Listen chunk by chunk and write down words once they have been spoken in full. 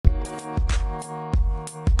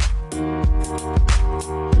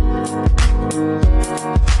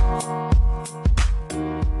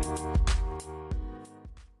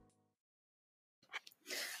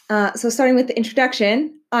So starting with the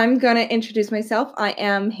introduction, I'm going to introduce myself. I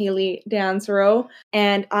am Haley Dansero,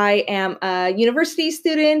 and I am a university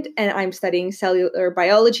student, and I'm studying cellular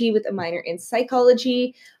biology with a minor in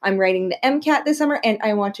psychology. I'm writing the MCAT this summer, and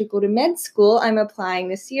I want to go to med school. I'm applying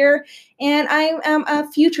this year, and I am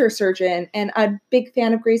a future surgeon and a big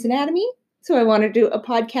fan of Grey's Anatomy. So I want to do a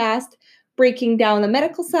podcast breaking down the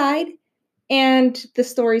medical side and the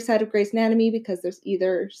story side of Grey's Anatomy, because there's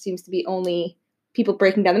either seems to be only people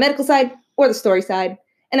breaking down the medical side or the story side.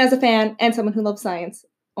 And as a fan and someone who loves science,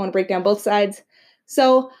 I want to break down both sides.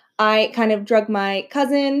 So I kind of drug my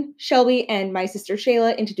cousin, Shelby, and my sister,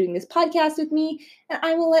 Shayla, into doing this podcast with me. And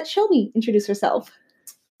I will let Shelby introduce herself.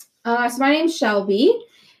 So my name's Shelby,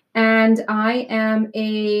 and I am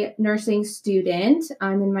a nursing student.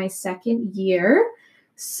 I'm in my second year.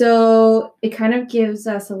 So it kind of gives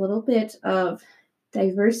us a little bit of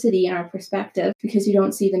diversity in our perspective because you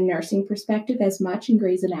don't see the nursing perspective as much in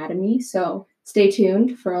Grey's Anatomy. So stay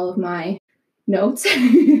tuned for all of my notes.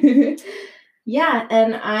 Yeah,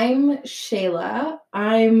 and I'm Shayla.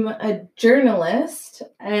 I'm a journalist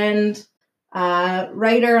and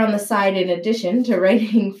writer on the side in addition to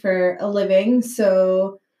writing for a living.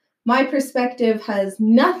 So my perspective has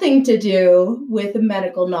nothing to do with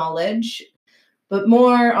medical knowledge, but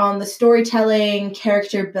more on the storytelling,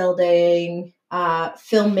 character building,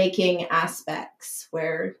 filmmaking aspects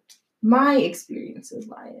where my experiences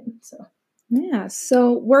lie in.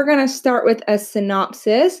 So we're going to start with a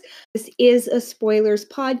synopsis. This is a spoilers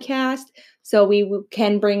podcast, so we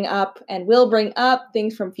can bring up and will bring up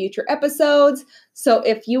things from future episodes. So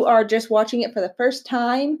if you are just watching it for the first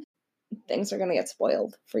time, things are going to get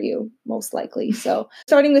spoiled for you, most likely. So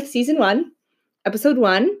starting with season 1, episode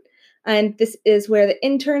 1, and this is where the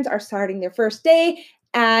interns are starting their first day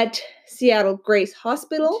at Seattle Grace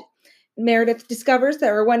Hospital. Meredith discovers that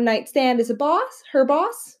her one-night stand is her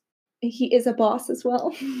boss. He is a boss as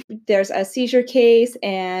well. There's a seizure case,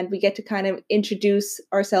 and we get to kind of introduce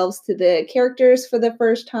ourselves to the characters for the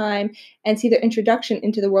first time and see their introduction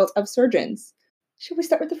into the world of surgeons. Shall we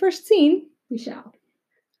start with the first scene? We shall.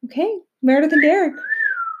 Okay, Meredith and Derek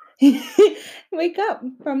wake up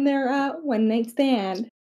from their one-night stand.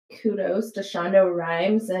 Kudos to Shonda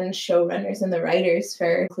Rhimes and showrunners and the writers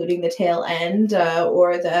for including the tail end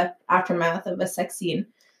or the aftermath of a sex scene.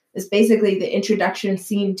 It's basically the introduction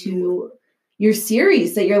scene to your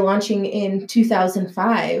series that you're launching in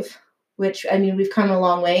 2005, which, I mean, we've come a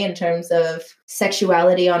long way in terms of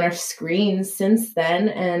sexuality on our screens since then,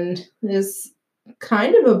 and is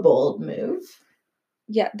kind of a bold move.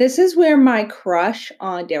 Yeah, this is where my crush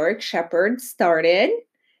on Derek Shepherd started,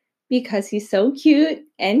 because he's so cute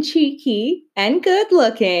and cheeky and good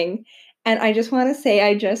looking. And I just want to say,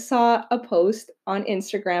 I just saw a post on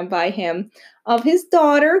Instagram by him of his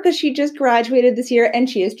daughter, because she just graduated this year, and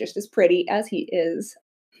she is just as pretty as he is.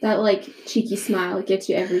 That, cheeky smile gets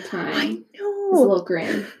you every time. I know. It's a little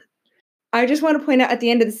grin. I just want to point out, at the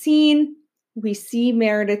end of the scene, we see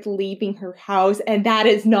Meredith leaving her house, and that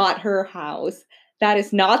is not her house. That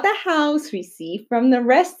is not the house we see from the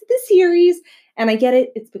rest of the series. And I get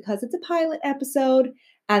it. It's because it's a pilot episode,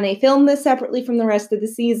 and they filmed this separately from the rest of the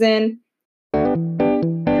season.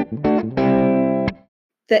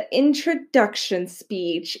 The introduction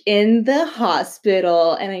speech in the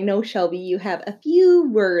hospital. And I know, Shelby, you have a few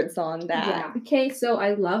words on that. Yeah. Okay, so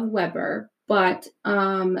I love Weber, but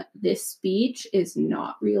this speech is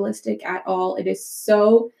not realistic at all. It is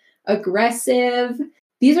so aggressive.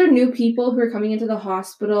 These are new people who are coming into the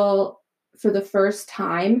hospital for the first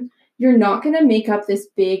time. You're not going to make up this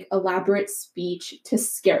big, elaborate speech to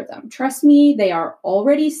scare them. Trust me, they are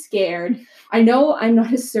already scared. I know I'm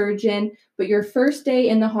not a surgeon, but your first day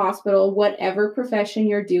in the hospital, whatever profession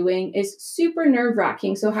you're doing, is super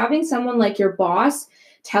nerve-wracking. So having someone like your boss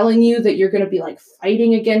telling you that you're going to be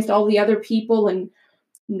fighting against all the other people, and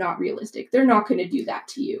not realistic. They're not going to do that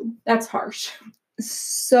to you. That's harsh.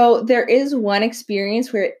 So there is one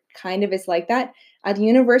experience where it kind of is like that at the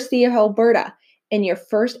University of Alberta. In your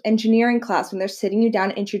first engineering class, when they're sitting you down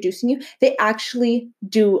and introducing you, they actually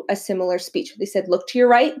do a similar speech. They said, look to your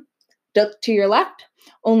right, look to your left.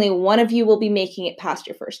 Only one of you will be making it past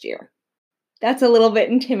your first year. That's a little bit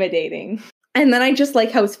intimidating. And then I just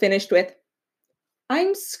like how it's finished with,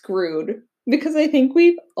 I'm screwed. Because I think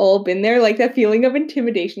we've all been there, that feeling of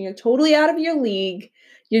intimidation. You're totally out of your league.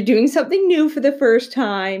 You're doing something new for the first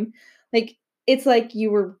time. It's like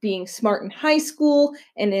you were being smart in high school,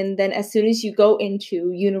 and then as soon as you go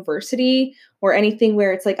into university or anything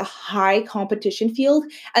where it's a high competition field,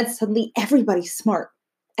 and suddenly everybody's smart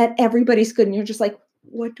and everybody's good, and you're just like,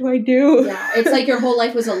 what do I do? Yeah, it's like your whole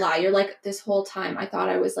life was a lie. You're like, this whole time I thought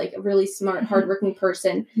I was like a really smart, hardworking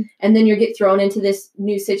person. And then you get thrown into this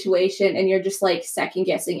new situation and you're just like second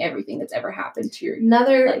guessing everything that's ever happened to your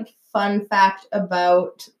Another fun fact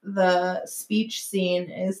about the speech scene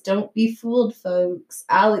is don't be fooled, folks.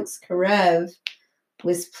 Alex Karev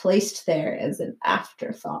was placed there as an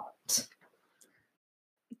afterthought.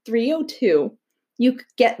 302. You could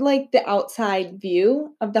get like the outside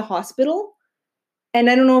view of the hospital. And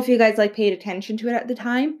I don't know if you guys like paid attention to it at the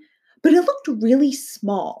time, but it looked really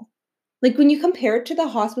small. Like when you compare it to the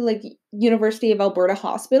hospital, like University of Alberta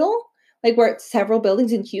Hospital, like where it's several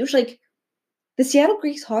buildings and huge, like the Seattle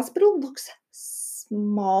Grace Hospital looks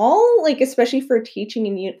small, like especially for a teaching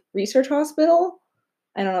and research hospital.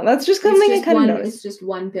 I don't know. That's just something I kind of noticed. It's just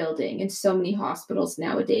one building, and so many hospitals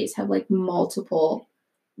nowadays have like multiple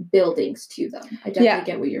buildings to them. I definitely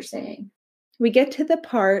get what you're saying. We get to the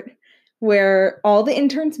part where all the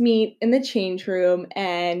interns meet in the change room,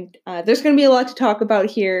 and there's going to be a lot to talk about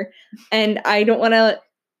here, and I don't want to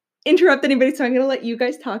interrupt anybody, so I'm going to let you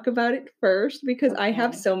guys talk about it first, because I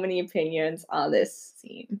have so many opinions on this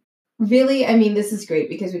scene. Really, I mean, this is great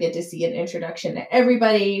because we get to see an introduction to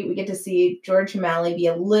everybody. We get to see George O'Malley be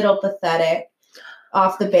a little pathetic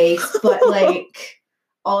off the base, but like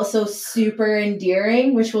also super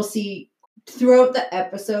endearing, which we'll see throughout the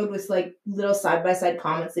episode with like little side-by-side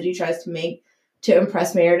comments that he tries to make to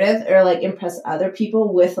impress Meredith or like impress other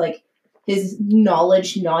people with like his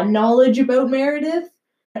non-knowledge about Meredith.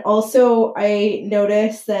 Also, I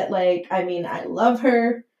noticed that like, I mean, I love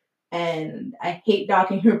her and I hate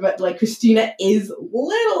docking her, but like Christina is a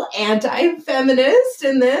little anti-feminist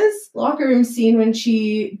in this locker room scene when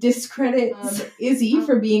she discredits Izzy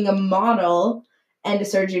for being a model and a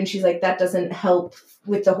surgeon. She's like, that doesn't help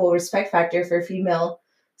with the whole respect factor for female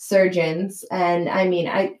surgeons. And I mean,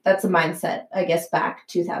 that's a mindset, I guess, back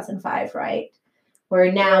 2005, right? Where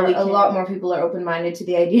now a lot more people are open-minded to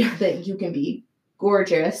the idea that you can be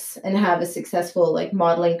gorgeous and have a successful like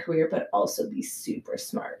modeling career, but also be super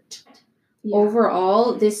smart. Yeah.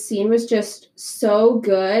 Overall, this scene was just so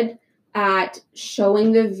good at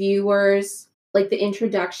showing the viewers like the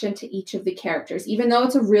introduction to each of the characters. Even though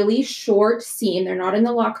it's a really short scene, they're not in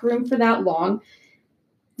the locker room for that long.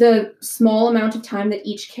 The small amount of time that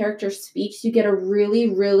each character speaks, you get a really,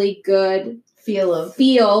 really good feel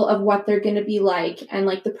of what they're going to be like and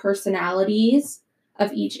like the personalities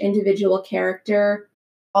of each individual character.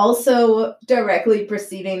 Also, directly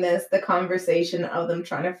preceding this, the conversation of them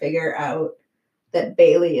trying to figure out that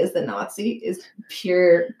Bailey is the Nazi is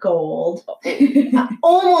pure gold.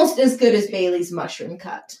 Almost as good as Bailey's mushroom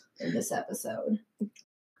cut in this episode.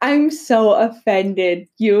 I'm so offended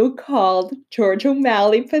you called George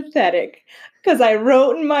O'Malley pathetic, because I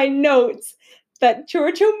wrote in my notes that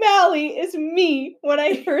George O'Malley is me when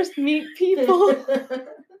I first meet people.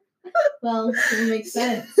 Well, it makes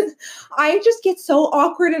sense. I just get so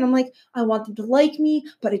awkward and I'm like, I want them to like me,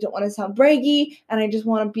 but I don't want to sound braggy and I just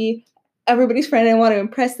want to be everybody's friend. I want to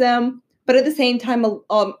impress them. But at the same time,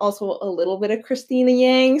 also a little bit of Christina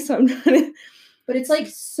Yang. So I'm trying to... But it's like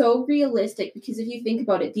so realistic because if you think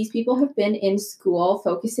about it, these people have been in school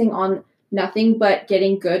focusing on nothing but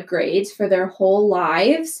getting good grades for their whole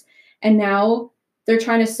lives. And now they're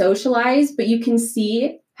trying to socialize, but you can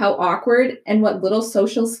see how awkward and what little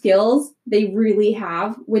social skills they really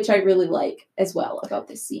have, which I really like as well about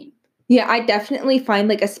this scene. Yeah, I definitely find,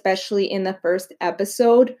 like, especially in the first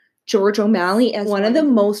episode, George O'Malley as one of the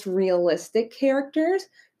most realistic characters.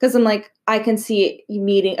 Because I'm like, I can see you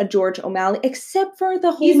meeting a George O'Malley, except for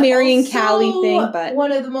the whole Marion Callie thing. But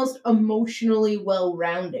one of the most emotionally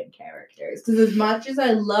well-rounded characters. Because as much as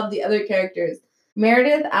I love the other characters,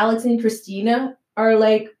 Meredith, Alex, and Christina are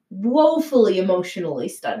like woefully emotionally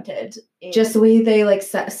stunted. Just the way they like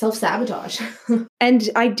self-sabotage. And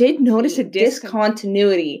I did notice a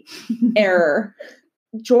discontinuity error.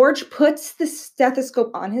 George puts the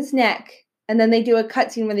stethoscope on his neck, and then they do a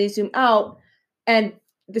cutscene where they zoom out, and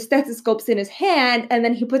the stethoscope's in his hand, and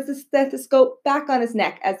then he puts the stethoscope back on his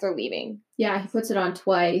neck as they're leaving. Yeah, he puts it on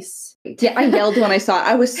twice. Yeah, I yelled when I saw it.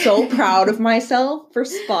 I was so proud of myself for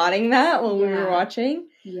spotting that when we were watching.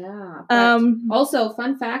 Yeah. Also,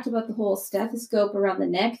 fun fact about the whole stethoscope around the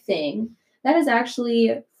neck thing, that is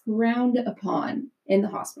actually frowned upon in the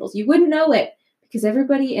hospitals. You wouldn't know it because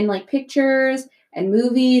everybody in like pictures and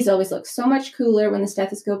movies always looks so much cooler when the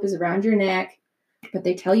stethoscope is around your neck. But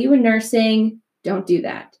they tell you in nursing, don't do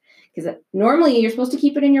that. Because normally you're supposed to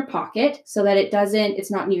keep it in your pocket so that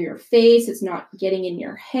it's not near your face, it's not getting in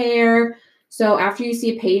your hair. So after you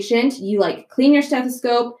see a patient, you like clean your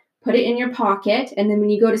stethoscope, put it in your pocket, and then when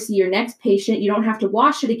you go to see your next patient, you don't have to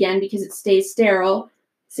wash it again because it stays sterile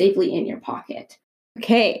safely in your pocket.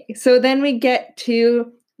 Okay, so then we get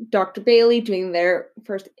to Dr. Bailey doing their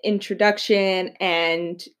first introduction,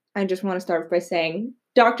 and I just want to start by saying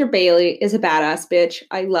Dr. Bailey is a badass bitch.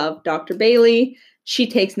 I love Dr. Bailey. She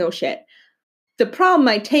takes no shit. The problem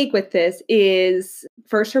I take with this is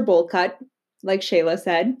first her bowl cut, like Shayla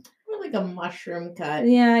said. Or like a mushroom cut.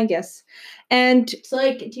 Yeah, I guess. And It's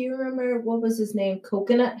like, do you remember what was his name?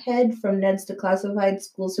 Coconut Head from Ned's Declassified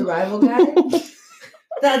School Survival Guide?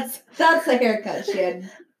 That's the haircut she had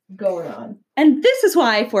going on. And this is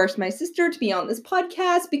why I forced my sister to be on this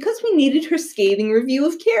podcast, because we needed her scathing review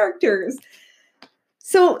of characters.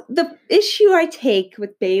 So the issue I take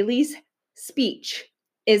with Bailey's speech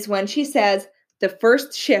is when she says the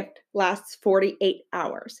first shift lasts 48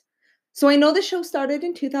 hours. So I know the show started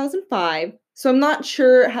in 2005, so I'm not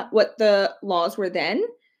sure what the laws were then,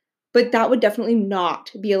 but that would definitely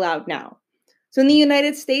not be allowed now. So in the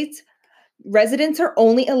United States, residents are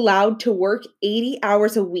only allowed to work 80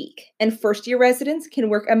 hours a week, and first-year residents can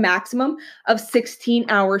work a maximum of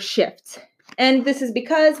 16-hour shifts. And this is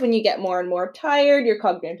because when you get more and more tired, your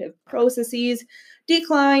cognitive processes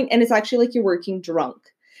decline, and it's actually like you're working drunk.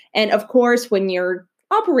 And of course, when you're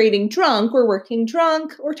operating drunk or working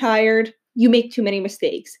drunk or tired, you make too many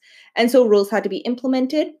mistakes. And so rules had to be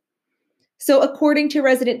implemented. So according to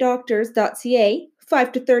residentdoctors.ca,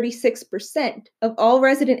 5 to 36% of all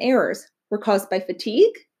resident errors were caused by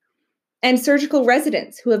fatigue, and surgical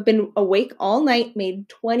residents who have been awake all night made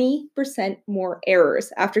 20% more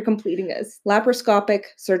errors after completing a laparoscopic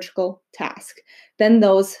surgical task than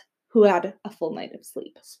those who had a full night of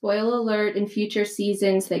sleep. Spoiler alert, in future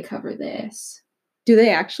seasons, they cover this. Do they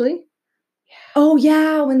actually? Yeah. Oh,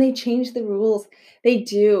 yeah, when they change the rules. They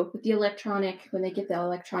do. With the when they get the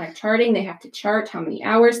electronic charting, they have to chart how many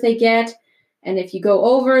hours they get. And if you go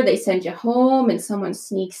over, they send you home, and someone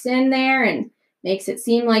sneaks in there and makes it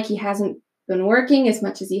seem like he hasn't been working as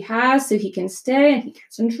much as he has, so he can stay, and he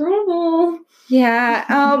gets in trouble.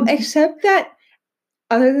 Yeah, except that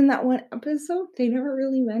other than that one episode, they never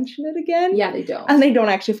really mention it again. Yeah, they don't. And they don't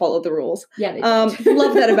actually follow the rules. Yeah, they don't.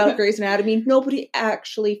 Love that about Grey's Anatomy. Nobody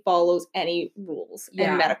actually follows any rules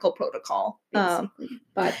and medical protocol.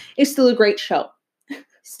 But it's still a great show.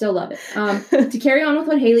 Still love it. To carry on with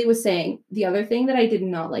what Haley was saying, the other thing that I did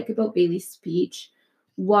not like about Bailey's speech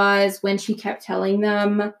was when she kept telling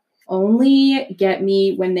them, only get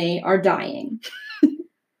me when they are dying.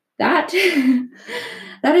 That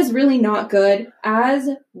is really not good. As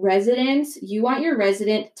residents, you want your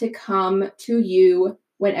resident to come to you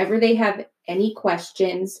whenever they have any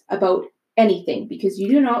questions about anything, because you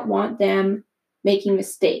do not want them making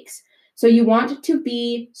mistakes. So you want to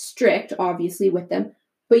be strict, obviously, with them,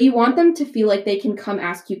 but you want them to feel like they can come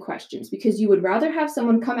ask you questions, because you would rather have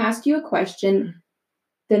someone come ask you a question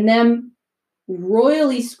than them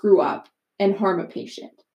royally screw up and harm a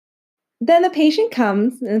patient. Then the patient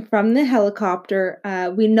comes from the helicopter.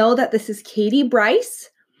 We know that this is Katie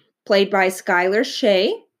Bryce, played by Skylar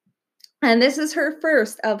Shea. And this is her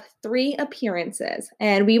first of 3 appearances.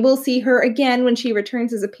 And we will see her again when she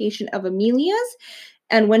returns as a patient of Amelia's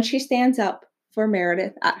and when she stands up for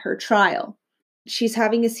Meredith at her trial. She's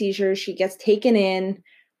having a seizure. She gets taken in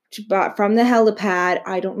from the helipad.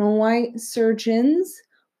 I don't know why surgeons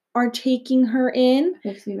are taking her in.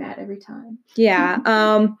 Makes me mad every time. Yeah.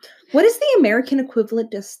 What is the American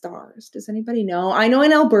equivalent to STARS? Does anybody know? I know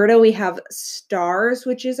in Alberta we have STARS,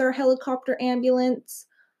 which is our helicopter ambulance.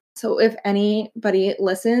 So if anybody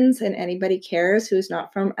listens and anybody cares who's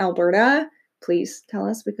not from Alberta, please tell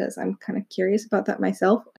us, because I'm kind of curious about that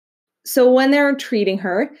myself. So when they're treating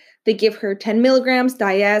her, they give her 10 milligrams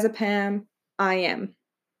diazepam IM.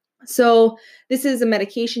 So this is a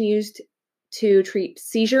medication used to treat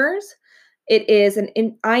seizures. It is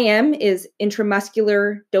IM is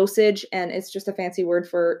intramuscular dosage, and it's just a fancy word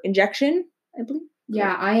for injection, I believe.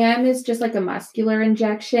 Yeah, IM is just like a muscular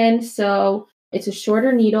injection. So it's a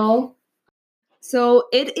shorter needle. So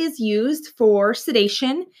it is used for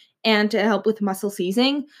sedation and to help with muscle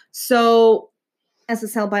seizing. So as a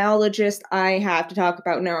cell biologist, I have to talk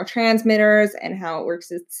about neurotransmitters and how it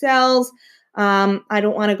works with cells. I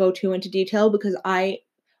don't want to go too into detail because I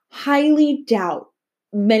highly doubt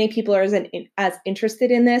many people are as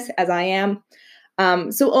interested in this as I am.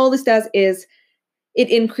 So all this does is it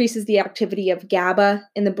increases the activity of GABA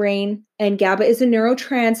in the brain, and GABA is a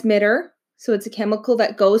neurotransmitter. So it's a chemical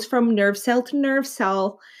that goes from nerve cell to nerve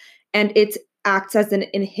cell, and it acts as an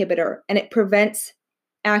inhibitor, and it prevents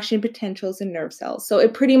action potentials in nerve cells. So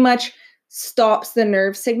it pretty much stops the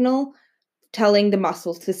nerve signal telling the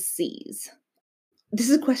muscle to seize. this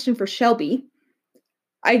is a question for Shelby.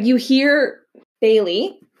 You hear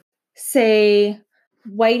Bailey say,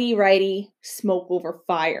 "Whitey righty, smoke over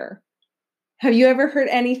fire." Have you ever heard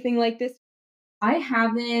anything like this? I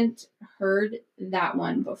haven't heard that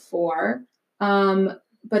one before,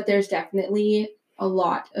 but there's definitely a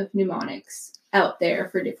lot of mnemonics out there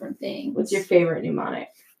for different things. What's your favorite mnemonic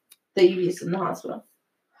that you used in the hospital?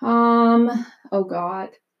 Oh God.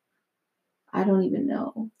 I don't even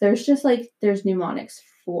know. There's just there's mnemonics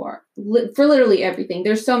for literally everything.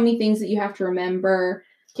 There's so many things that you have to remember.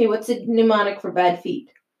 Okay, what's a mnemonic for bad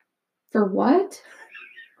feet? For what?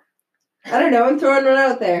 I don't know. I'm throwing one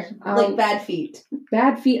out there. Like bad feet.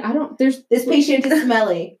 Bad feet. This patient is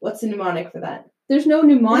smelly. What's a mnemonic for that? There's no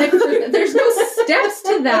mnemonic for that. There's no steps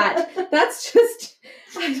to that. That's just,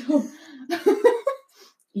 I don't.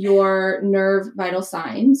 Your nerve vital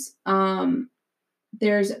signs.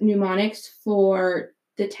 There's mnemonics for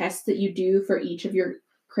the tests that you do for each of your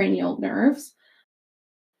cranial nerves.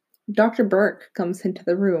 Dr. Burke comes into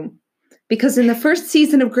the room because in the first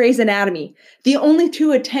season of Grey's Anatomy, the only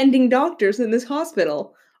two attending doctors in this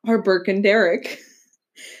hospital are Burke and Derek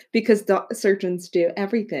because surgeons do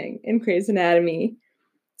everything in Grey's Anatomy.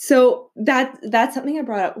 So that's something I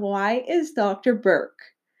brought up. Why is Dr. Burke,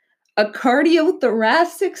 a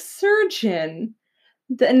cardiothoracic surgeon,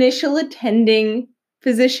 the initial attending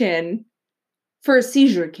physician for a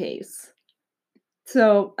seizure case?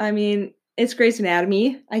 So, I mean, it's Grey's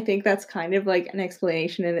Anatomy. I think that's kind of like an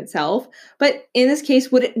explanation in itself. But in this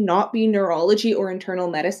case, would it not be neurology or internal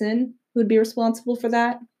medicine who would be responsible for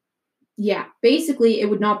that? Yeah, basically, it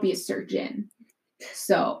would not be a surgeon.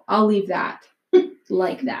 So I'll leave that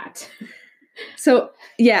like that. So,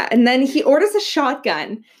 yeah, and then he orders a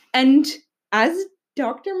shotgun. And as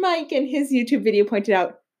Dr. Mike in his YouTube video pointed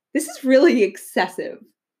out, this is really excessive.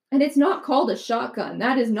 And it's not called a shotgun.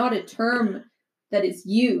 That is not a term that is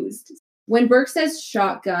used. When Burke says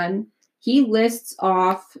shotgun, he lists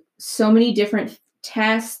off so many different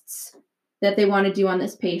tests that they want to do on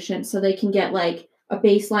this patient so they can get like a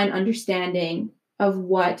baseline understanding of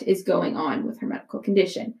what is going on with her medical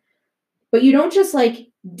condition. But you don't just like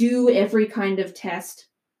do every kind of test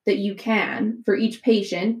that you can for each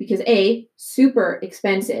patient because A, super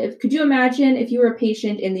expensive. Could you imagine if you were a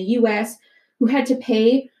patient in the US who had to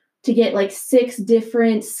pay to get like 6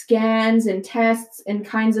 different scans and tests and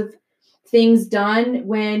kinds of things done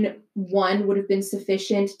when one would have been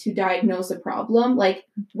sufficient to diagnose a problem? Like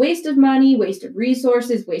waste of money, waste of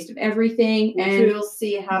resources, waste of everything, and we'll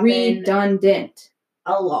see happen redundant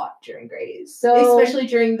a lot during Grey's. So, especially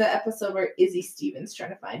during the episode where Izzy Stevens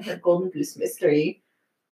trying to find her golden goose mystery.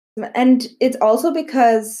 And it's also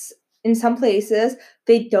because in some places,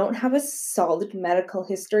 they don't have a solid medical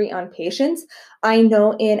history on patients. I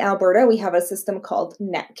know in Alberta, we have a system called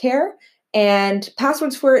Netcare, and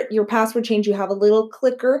passwords for your password change, you have a little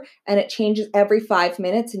clicker and it changes every 5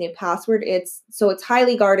 minutes, a new password. It's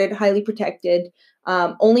highly guarded, highly protected.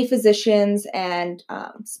 Only physicians and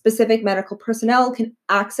specific medical personnel can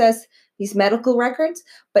access these medical records,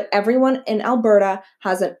 but everyone in Alberta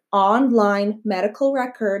has an online medical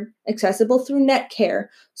record accessible through Netcare.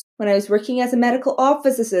 When I was working as a medical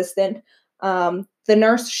office assistant, the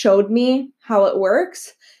nurse showed me how it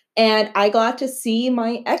works, and I got to see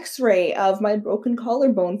my x-ray of my broken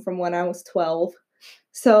collarbone from when I was 12.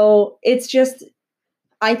 So it's just,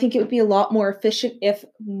 I think it would be a lot more efficient if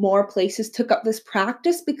more places took up this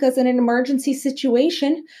practice, because in an emergency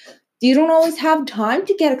situation, you don't always have time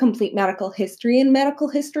to get a complete medical history, and medical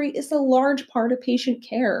history is a large part of patient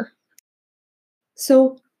care.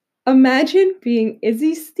 So imagine being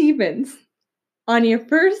Izzy Stevens on your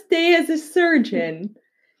first day as a surgeon,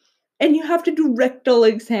 and you have to do rectal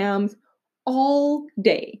exams all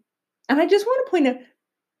day. And I just want to point out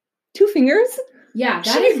 2 fingers. Yeah,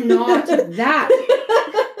 that is not that.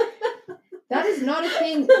 That is not a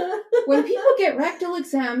thing. When people get rectal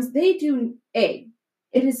exams, they do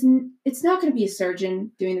it's not going to be a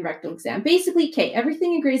surgeon doing the rectal exam. Basically, okay,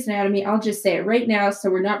 everything in Grey's Anatomy, I'll just say it right now so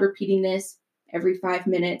we're not repeating this every 5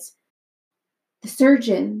 minutes. The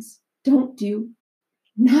surgeons don't do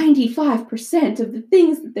 95% of the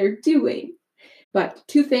things that they're doing. But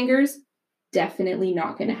 2 fingers, definitely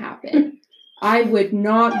not going to happen. I would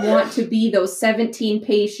not want to be those 17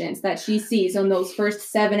 patients that she sees on those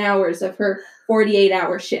first 7 hours of her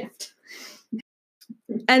 48-hour shift.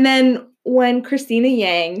 And then when Christina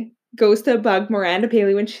Yang goes to bug Miranda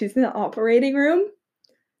Bailey when she's in the operating room,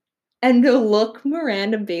 and the look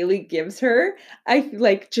Miranda Bailey gives her, I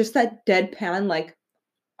like just that deadpan, like,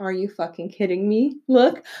 are you fucking kidding me?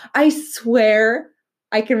 Look, I swear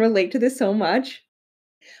I can relate to this so much.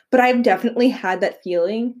 But I've definitely had that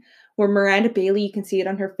feeling where Miranda Bailey, you can see it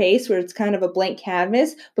on her face, where it's kind of a blank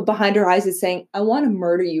canvas, but behind her eyes is saying, I want to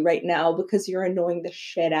murder you right now because you're annoying the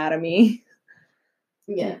shit out of me.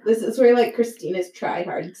 Yeah, this is where, like, Christina's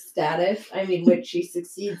try-hard status, I mean, which she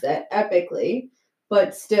succeeds at epically,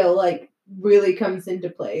 but still, like, really comes into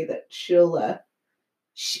play that she'll,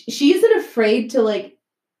 she isn't afraid to, like,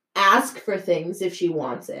 ask for things if she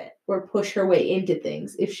wants it, or push her way into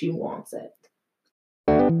things if she wants it.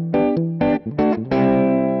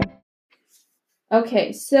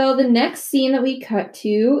 Okay, so the next scene that we cut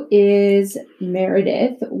to is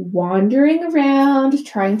Meredith wandering around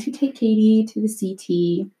trying to take Katie to the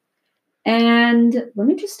CT. And let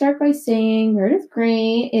me just start by saying Meredith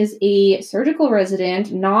Grey is a surgical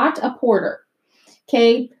resident, not a porter.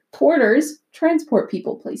 Okay, porters transport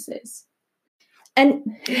people places. And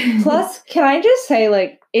plus, can I just say,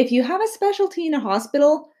 like, if you have a specialty in a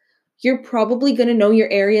hospital, you're probably going to know your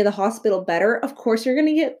area of the hospital better. Of course, you're going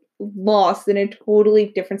to get lost in a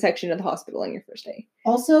totally different section of the hospital on your first day.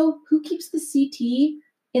 Also, who keeps the CT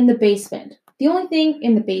in the basement? The only thing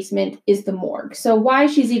in the basement is the morgue. So why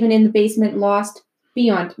she's even in the basement lost,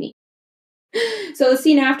 beyond me. So the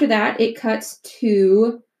scene after that, it cuts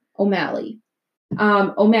to O'Malley.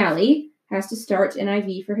 O'Malley has to start an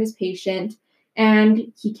IV for his patient,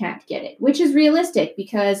 and he can't get it, which is realistic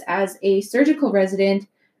because as a surgical resident,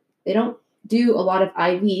 they don't do a lot of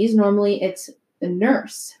IVs. Normally, it's the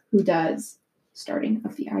nurse who does starting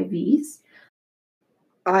of the IVs.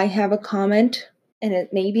 I have a comment, and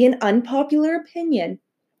it may be an unpopular opinion,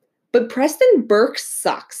 but Preston Burke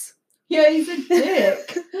sucks. Yeah, he's a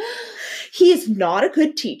dick. He is not a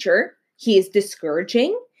good teacher. He is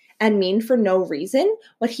discouraging and mean for no reason.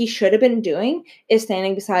 What he should have been doing is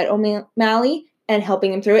standing beside O'Malley and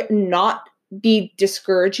helping him through it, and not be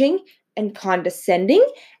discouraging and condescending.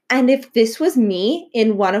 And if this was me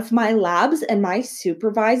in one of my labs and my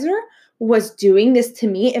supervisor was doing this to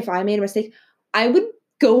me, if I made a mistake, I would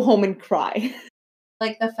go home and cry.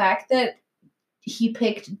 Like, the fact that he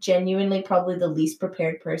picked genuinely probably the least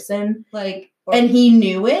prepared person, like, and he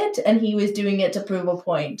knew it, and he was doing it to prove a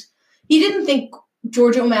point. He didn't think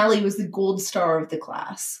George O'Malley was the gold star of the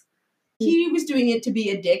class. He was doing it to be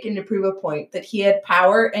a dick and to prove a point that he had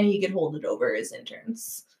power and he could hold it over his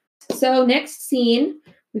interns. So next scene,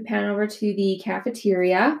 we pan over to the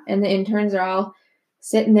cafeteria, and the interns are all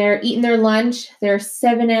sitting there eating their lunch. They're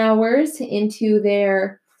 7 hours into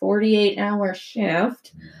their 48-hour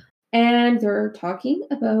shift, and they're talking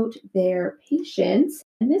about their patients.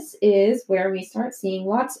 And this is where we start seeing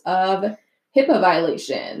lots of HIPAA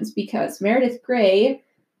violations because Meredith Grey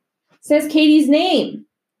says Katie's name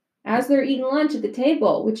as they're eating lunch at the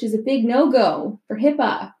table, which is a big no-go for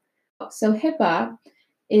HIPAA. So HIPAA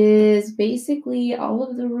is basically all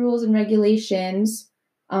of the rules and regulations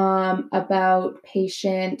about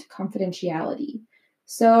patient confidentiality.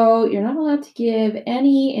 So you're not allowed to give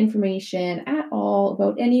any information at all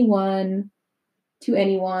about anyone to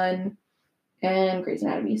anyone. And Grey's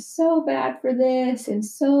Anatomy is so bad for this. And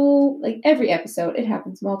so, like, every episode, it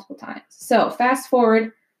happens multiple times. So fast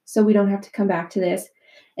forward, so we don't have to come back to this.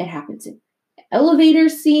 It happens in the elevator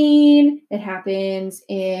scene. It happens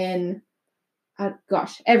in,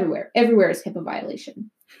 everywhere. Everywhere is HIPAA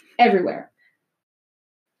violation. Everywhere.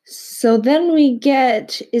 So then we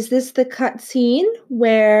get, is this the cut scene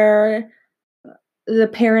where the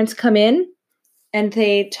parents come in and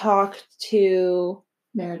they talk to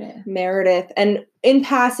Meredith? And in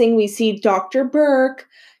passing, we see Dr. Burke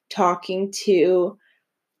talking to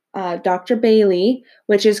Dr. Bailey,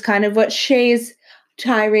 which is kind of what Shay's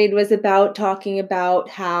tirade was about, talking about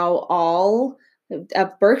how all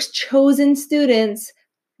of Burke's chosen students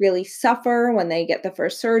really suffer when they get the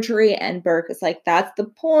first surgery, and Burke is like, that's the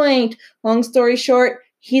point. Long story short,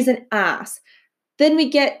 he's an ass. Then we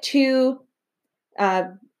get to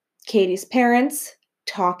Katie's parents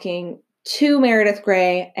talking to Meredith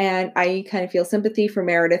Grey, and I kind of feel sympathy for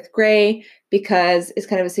Meredith Grey because it's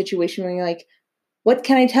kind of a situation where you're like, what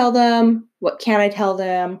can I tell them? What can't I tell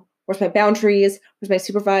them? Where's my boundaries? Where's my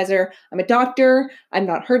supervisor? I'm a doctor. I'm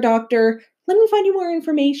not her doctor. Let me find you more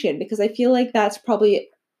information, because I feel like that's probably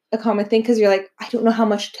a common thing, because you're like, I don't know how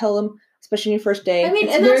much to tell them, especially in your first day. I mean,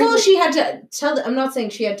 and that's all she had to tell them. I'm not saying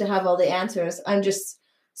she had to have all the answers. I'm just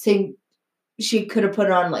saying she could have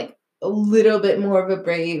put on, like, a little bit more of a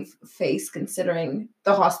brave face, considering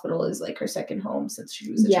the hospital is, like, her second home since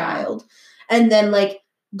she was a child. And then, like,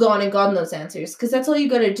 gone and gotten those answers. Because that's all you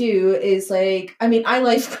gotta do is, like, I mean, I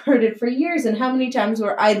lifeguarded for years, and how many times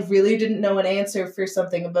where I really didn't know an answer for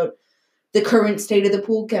something about the current state of the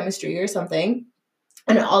pool chemistry or something.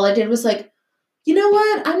 And all I did was like, you know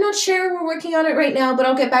what? I'm not sure. We're working on it right now, but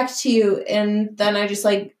I'll get back to you. And then I just,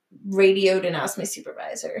 like, radioed and asked my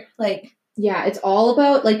supervisor. Like, yeah, it's all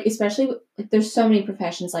about, like, especially, like, there's so many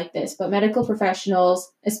professions like this, but medical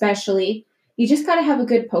professionals, especially, you just got to have a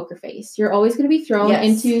good poker face. You're always going to be thrown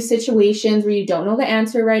into situations where you don't know the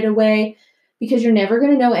answer right away because you're never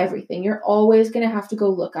going to know everything. You're always going to have to go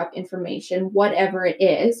look up information, whatever it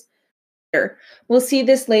is. We'll see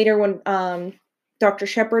this later when Dr.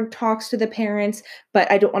 Shepard talks to the parents, but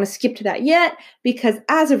I don't want to skip to that yet because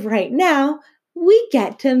as of right now, we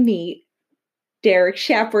get to meet Derek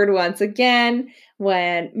Shepard once again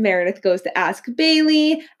when Meredith goes to ask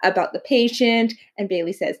Bailey about the patient, and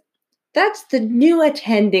Bailey says, "That's the new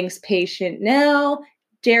attending's patient now.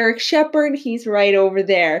 Derek Shepard, he's right over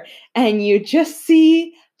there." And you just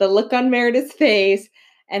see the look on Meredith's face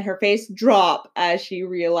and her face drop as she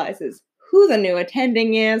realizes who the new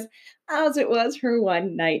attending is, as it was her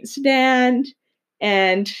one night stand.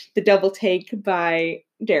 And the double take by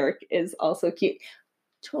Derek is also cute.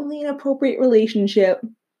 Totally inappropriate relationship,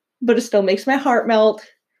 but it still makes my heart melt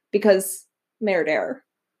because Meredith.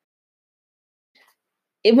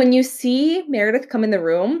 When you see Meredith come in the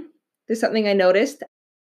room, there's something I noticed.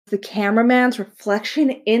 The cameraman's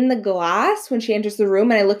reflection in the glass when she enters the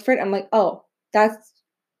room, and I look for it, I'm like, oh,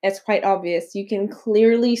 it's quite obvious. You can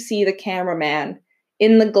clearly see the cameraman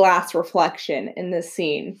in the glass reflection in this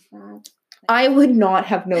scene. I would not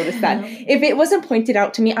have noticed that. If it wasn't pointed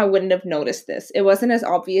out to me, I wouldn't have noticed this. It wasn't as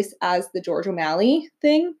obvious as the George O'Malley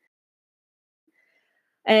thing.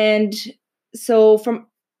 And so from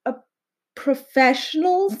a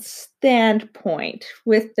professional standpoint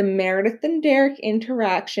with the Meredith and Derek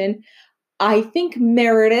interaction, I think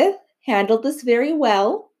Meredith handled this very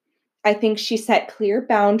well. I think she set clear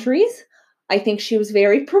boundaries. I think she was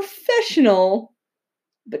very professional.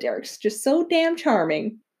 But Derek's just so damn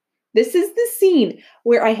charming. This is the scene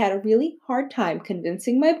where I had a really hard time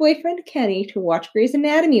convincing my boyfriend Kenny to watch Grey's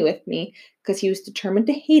Anatomy with me because he was determined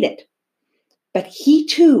to hate it. But he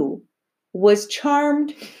too was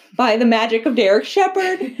charmed by the magic of Derek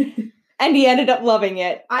Shepard, and he ended up loving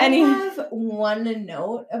it. I have one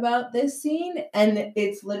note about this scene, and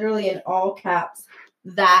it's literally in all caps,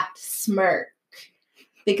 that smirk.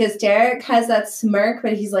 Because Derek has that smirk,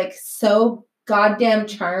 but he's like so goddamn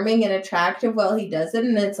charming and attractive while he does it,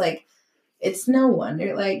 and it's like, it's no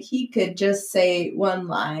wonder. Like, he could just say one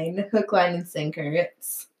line, hook, line, and sinker.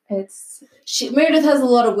 Meredith has a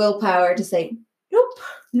lot of willpower to say, nope,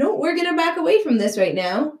 we're gonna back away from this right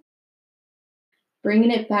now.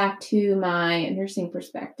 Bringing it back to my nursing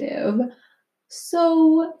perspective,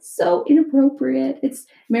 so inappropriate. It's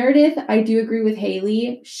Meredith. I do agree with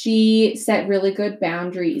Haley. She set really good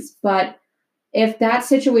boundaries, but if that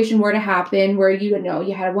situation were to happen where you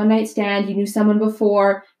had a one-night stand, you knew someone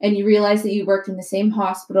before, and you realized that you worked in the same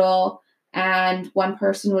hospital and one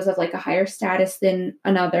person was of like a higher status than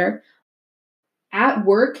another, at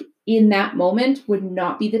work in that moment would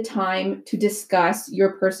not be the time to discuss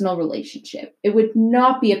your personal relationship. It would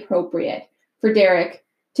not be appropriate for Derek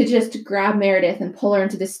to just grab Meredith and pull her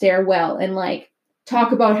into the stairwell and like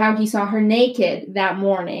talk about how he saw her naked that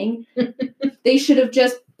morning. They should have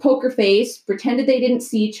just poker face, pretended they didn't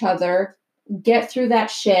see each other, get through that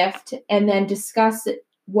shift, and then discuss it,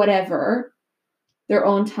 whatever, their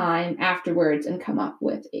own time afterwards and come up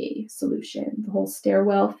with a solution. The whole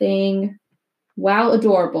stairwell thing, while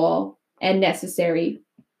adorable and necessary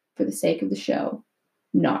for the sake of the show,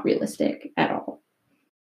 not realistic at all.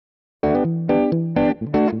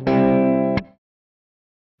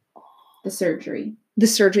 The surgery.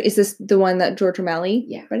 Is this the one that George O'Malley?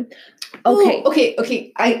 Yeah. Okay. Ooh,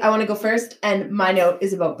 okay. I want to go first, and my note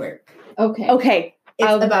is about Burke. Okay.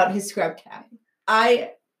 It's about his scrub cap.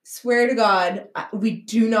 I swear to God, we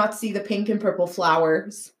do not see the pink and purple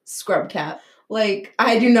flowers scrub cap. Like,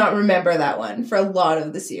 I do not remember that one for a lot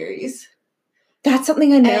of the series. That's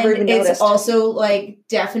something I never even noticed. It's also, like,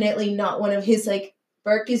 definitely not one of his, like,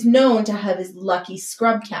 Burke is known to have his lucky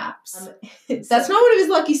scrub caps. That's not one of his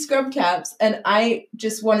lucky scrub caps, and I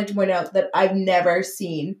just wanted to point out that I've never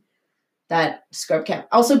seen that scrub cap.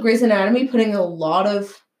 Also, Grey's Anatomy putting a lot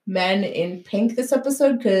of men in pink this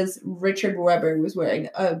episode because Richard Webber was wearing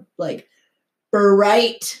a, like,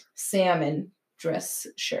 bright salmon dress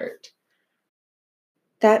shirt.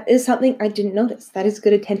 That is something I didn't notice. That is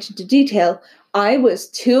good attention to detail. I was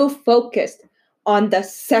too focused on the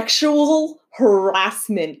sexual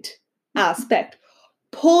harassment aspect.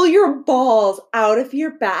 Pull your balls out of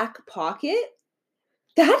your back pocket?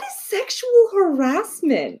 That is sexual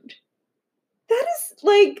harassment. That is,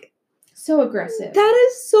 like, so aggressive. That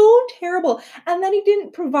is so terrible. And then he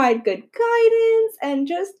didn't provide good guidance, and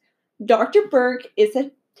just Dr. Burke is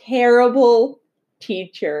a terrible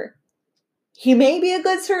teacher. he may be a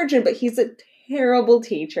good surgeon, but he's a terrible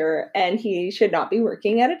teacher, and he should not be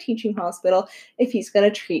working at a teaching hospital if he's going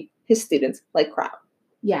to treat his students like crap.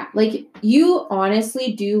 Yeah, like you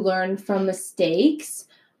honestly do learn from mistakes.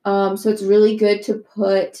 So it's really good to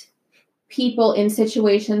put people in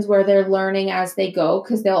situations where they're learning as they go,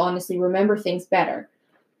 because they'll honestly remember things better.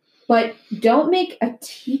 But don't make a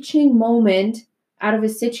teaching moment out of a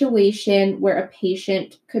situation where a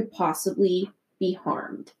patient could possibly be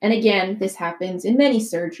harmed. And again, this happens in many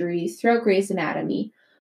surgeries throughout Grey's Anatomy.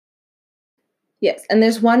 Yes, and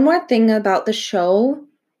there's one more thing about the show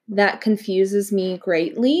that confuses me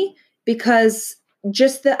greatly, because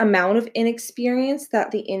just the amount of inexperience that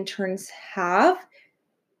the interns have,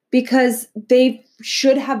 because they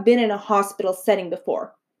should have been in a hospital setting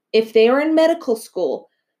before. If they are in medical school,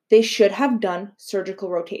 they should have done surgical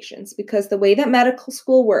rotations, because the way that medical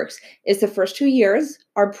school works is the first 2 years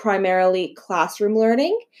are primarily classroom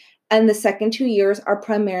learning, and the second 2 years are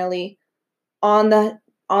primarily on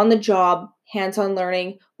the job, hands-on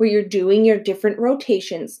learning, where you're doing your different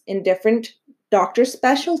rotations in different doctor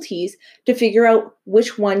specialties to figure out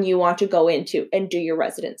which one you want to go into and do your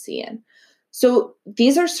residency in. So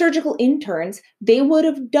these are surgical interns. They would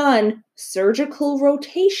have done surgical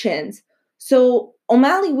rotations. So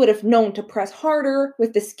O'Malley would have known to press harder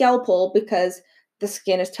with the scalpel because the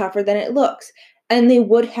skin is tougher than it looks. And they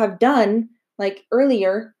would have done, like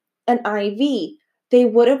earlier, an IV. They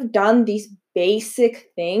would have done these basic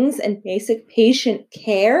things and basic patient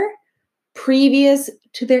care previous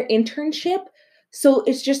to their internship. So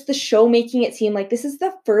it's just the show making it seem like this is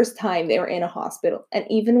the first time they were in a hospital. And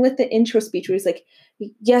even with the intro speech, where he's like,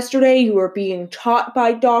 yesterday you were being taught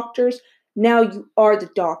by doctors, now you are the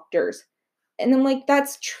doctors. And I'm like,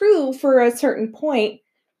 that's true for a certain point,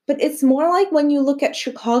 but it's more like when you look at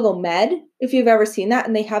Chicago Med, if you've ever seen that,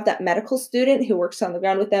 and they have that medical student who works on the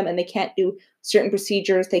ground with them, and they can't do certain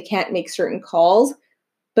procedures, they can't make certain calls,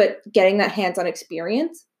 but getting that hands-on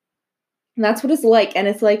experience. And that's what it's like. And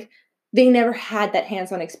it's like, they never had that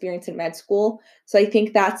hands-on experience in med school. So I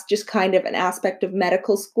think that's just kind of an aspect of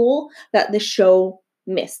medical school that the show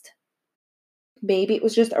missed. Maybe it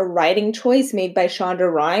was just a writing choice made by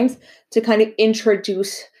Shonda Rhimes to kind of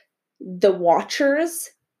introduce the watchers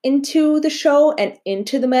into the show and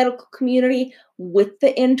into the medical community with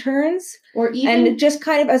the interns. Or even, and just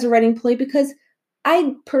kind of as a writing play, because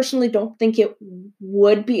I personally don't think it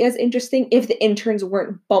would be as interesting if the interns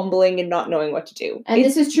weren't bumbling and not knowing what to do. And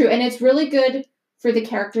this is true. And it's really good for the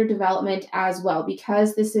character development as well,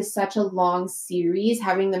 because this is such a long series.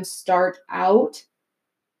 Having them start out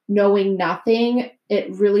knowing nothing,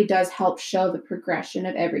 it really does help show the progression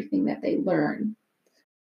of everything that they learn.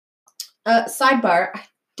 Sidebar, I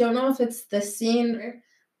don't know if it's the scene,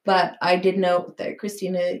 but I did note that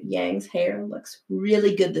Christina Yang's hair looks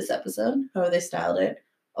really good this episode, how they styled it.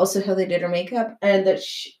 Also how they did her makeup, and that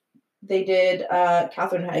they did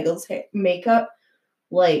Katherine Heigl's makeup,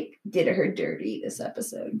 like, did her dirty this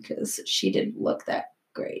episode, because she didn't look that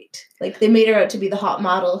great. Like, they made her out to be the hot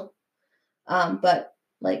model, but,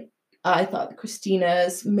 like, I thought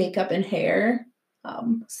Christina's makeup and hair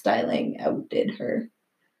styling outdid her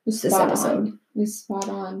this episode. It was spot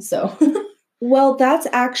on. So... Well, that's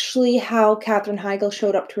actually how Katherine Heigl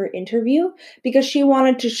showed up to her interview, because she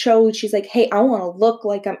wanted to show, she's like, hey, I want to look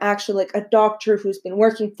like I'm actually like a doctor who's been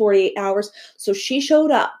working 48 hours. So she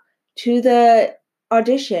showed up to the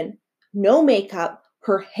audition, no makeup,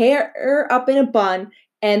 her hair up in a bun,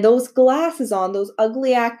 and those glasses on, those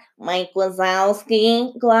ugly Mike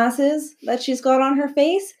Wazowski glasses that she's got on her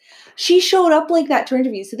face. She showed up like that to her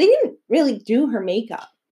interview. So they didn't really do her makeup.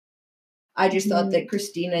 I just thought that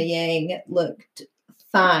Christina Yang looked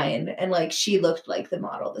fine, and like she looked like the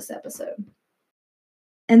model this episode.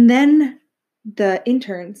 And then the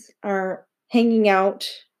interns are hanging out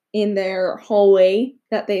in their hallway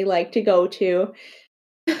that they like to go to.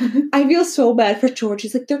 I feel so bad for George.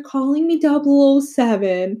 He's like, they're calling me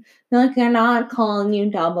 007. They're like, they're not calling you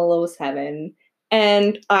 007.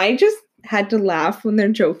 And I just had to laugh when they're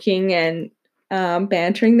joking and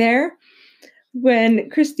bantering there. When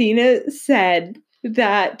Christina said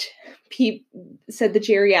that said the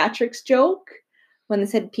geriatrics joke, when they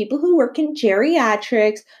said people who work in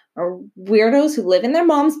geriatrics are weirdos who live in their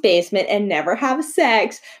mom's basement and never have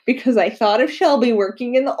sex, because I thought of Shelby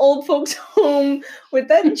working in the old folks' home with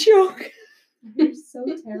that joke. You're so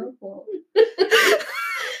terrible.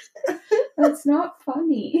 That's not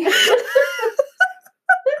funny.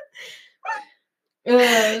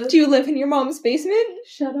 Do you live in your mom's basement?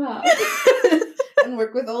 Shut up. And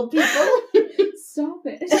work with old people? Stop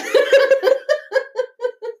it.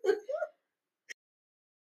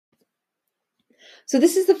 So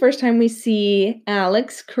this is the first time we see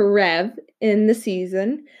Alex Karev in the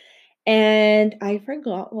season. And I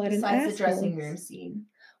forgot what Besides an the dressing asshole. room scene.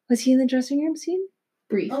 Was he in the dressing room scene?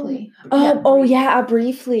 Briefly.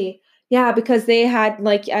 Briefly. Yeah, because they had,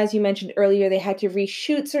 like, as you mentioned earlier, they had to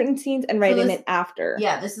reshoot certain scenes and write in it after.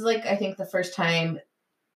 Yeah, this is like, I think, the first time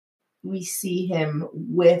we see him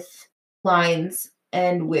with lines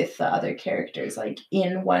and with the other characters, like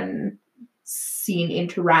in one scene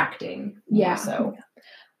interacting. Yeah. So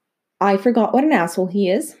I forgot what an asshole he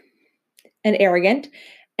is and arrogant.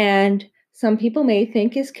 And some people may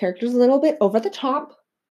think his character's a little bit over the top.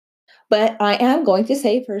 But I am going to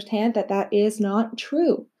say firsthand that that is not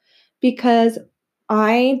true. Because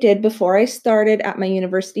I did, before I started at my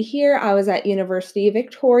university here, I was at University of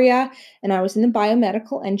Victoria and I was in the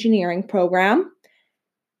biomedical engineering program.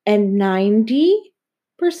 And 90%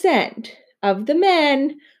 of the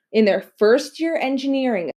men in their first year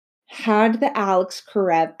engineering had the Alex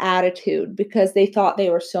Karev attitude because they thought they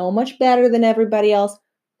were so much better than everybody else,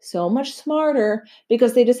 so much smarter,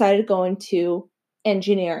 because they decided to go into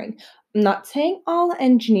engineering. I'm not saying all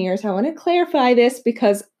engineers. I want to clarify this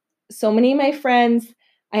because so many of my friends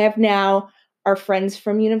I have now are friends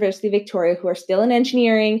from University of Victoria who are still in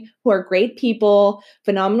engineering, who are great people,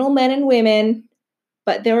 phenomenal men and women.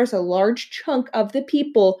 But there was a large chunk of the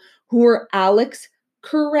people who were Alex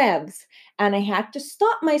Karevs, and I had to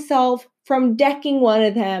stop myself from decking one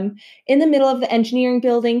of them in the middle of the engineering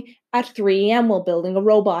building at 3 a.m. while building a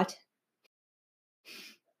robot.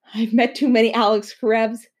 I've met too many Alex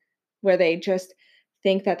Karevs where they just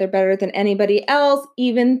think that they're better than anybody else,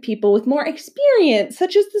 even people with more experience,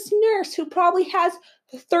 such as this nurse who probably has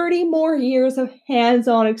 30 more years of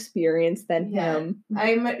hands-on experience than him.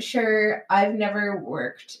 I'm sure I've never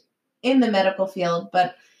worked in the medical field,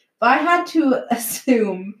 but if I had to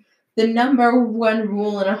assume the number one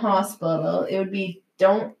rule in a hospital, it would be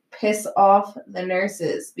don't piss off the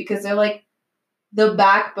nurses because they're like the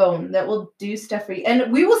backbone that will do stuff for you.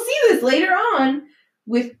 And we will see this later on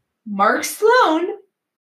with Mark Sloan.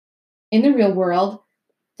 In the real world,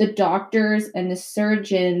 the doctors and the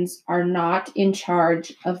surgeons are not in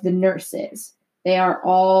charge of the nurses. They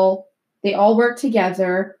all work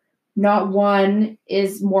together. Not one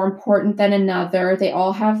is more important than another. They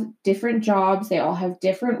all have different jobs. They all have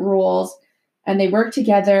different roles, and they work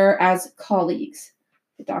together as colleagues.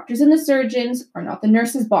 The doctors and the surgeons are not the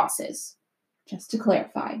nurses' bosses. Just to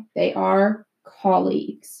clarify, they are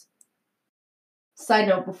colleagues. Side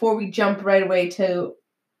note, before we jump right away to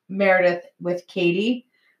Meredith with Katie,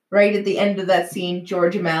 right at the end of that scene,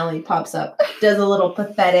 George O'Malley pops up, does a little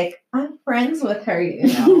pathetic, I'm friends with her, you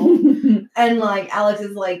know. And like Alex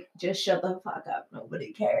is like, just shut the fuck up,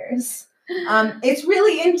 nobody cares. It's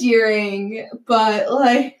really endearing, but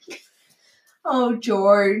like, oh,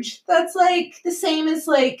 George, that's like the same as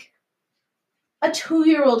like a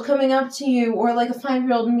 2-year-old coming up to you or like a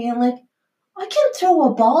 5-year-old and being like, I can throw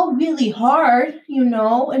a ball really hard, you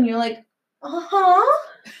know? And you're like, uh-huh.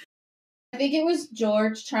 I think it was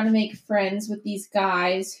George trying to make friends with these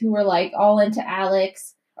guys who were like all into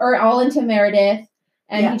Alex or all into Meredith.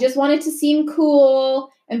 And he just wanted to seem cool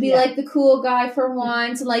and be like the cool guy for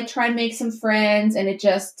once and like try and make some friends. And it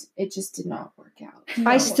just did not work out.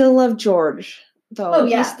 I still love George, though. Oh,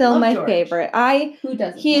 yeah. He's still Love my George. favorite. Who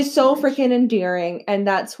doesn't? He is so George? freaking endearing. And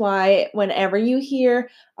that's why whenever you hear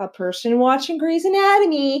a person watching Grey's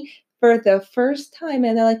Anatomy for the first time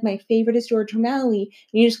and they're like, my favorite is George O'Malley,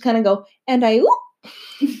 and you just kind of go, and I,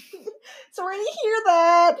 sorry to hear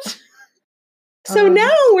that. So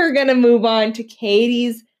now we're going to move on to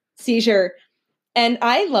Katie's seizure. And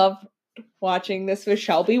I love watching this with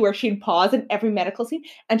Shelby where she'd pause in every medical scene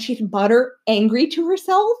and she'd mutter angry to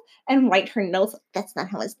herself and write her notes. That's not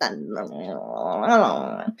how it's done.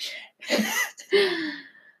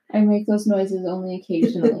 I make those noises only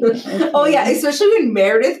occasionally. Okay. Oh yeah, especially when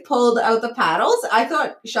Meredith pulled out the paddles. I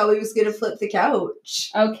thought Shelby was going to flip the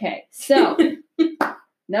couch. Okay, so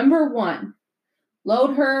number 1,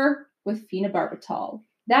 load her with phenobarbital.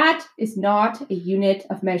 That is not a unit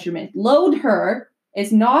of measurement. Load her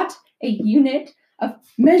is not a unit of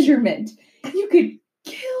measurement. You could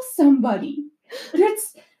kill somebody.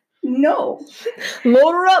 That's no.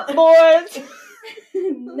 Load her up, boys.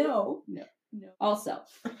 No. Also,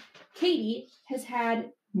 Katie has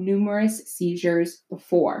had numerous seizures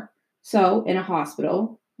before. So, in a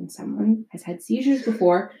hospital, when someone has had seizures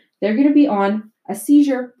before, they're going to be on a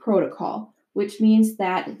seizure protocol, which means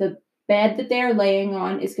that the bed that they're laying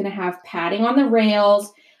on is going to have padding on the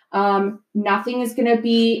rails. Nothing is going to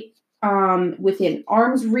be within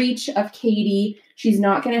arm's reach of Katie. She's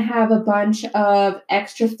not going to have a bunch of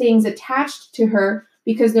extra things attached to her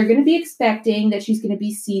because they're going to be expecting that she's going to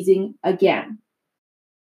be seizing again.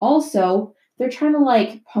 Also, they're trying to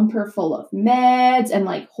like pump her full of meds and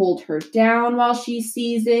like hold her down while she's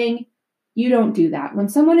seizing. You don't do that. When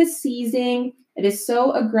someone is seizing, it is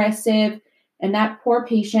so aggressive, and that poor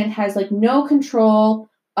patient has like no control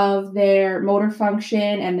of their motor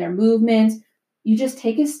function and their movements. You just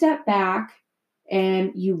take a step back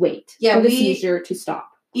and you wait for the seizure to stop.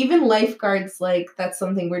 Even lifeguards, like, that's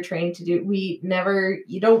something we're trained to do.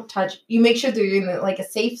 You don't touch, you make sure they're in like a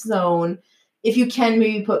safe zone. If you can,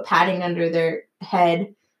 maybe put padding under their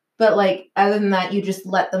head. But like, other than that, you just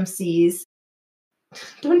let them seize.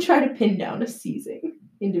 Don't try to pin down a seizing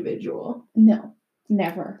individual. No,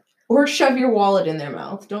 never. Or shove your wallet in their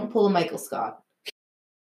mouth. Don't pull a Michael Scott.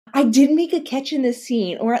 I did make a catch in this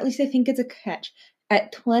scene, or at least I think it's a catch.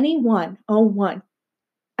 At 21:01.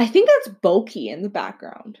 I think that's Boki in the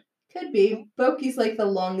background. Could be. Boki's like the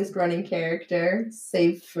longest running character,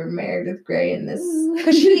 save for Meredith Grey in this.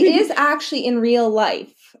 Because she is actually in real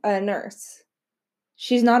life a nurse.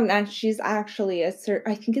 She's not she's actually I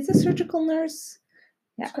think it's a surgical nurse.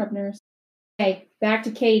 Yeah. Scrub nurse. Okay, back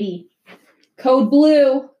to Katie. Code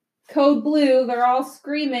Blue. Code Blue. They're all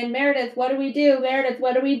screaming, Meredith, what do we do? Meredith,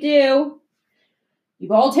 what do we do?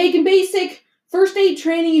 You've all taken basic first aid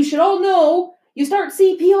training. You should all know. You start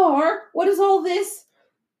CPR. What is all this?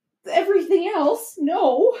 Everything else?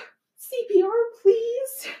 No. CPR,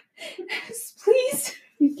 please. Please.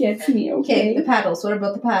 It gets me, okay? The paddles. What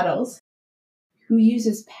about the paddles? Who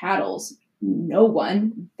uses paddles? No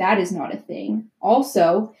one. That is not a thing.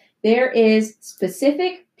 Also, there is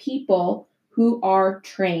specific people who are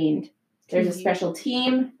trained. There's a special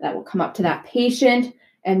team that will come up to that patient,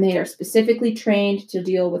 and they are specifically trained to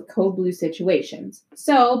deal with code blue situations.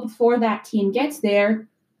 So before that team gets there,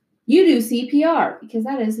 you do CPR, because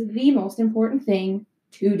that is the most important thing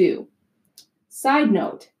to do. Side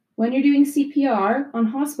note, when you're doing CPR on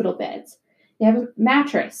hospital beds, they have a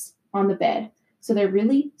mattress on the bed, so they're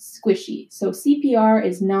really squishy. So CPR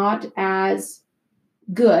is not as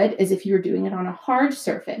good as if you were doing it on a hard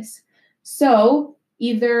surface. So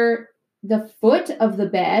either the foot of the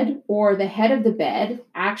bed or the head of the bed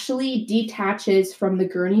actually detaches from the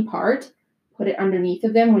gurney part. Put it underneath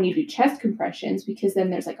of them when you do chest compressions, because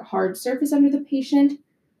then there's like a hard surface under the patient.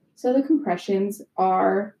 So the compressions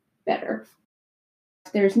are better.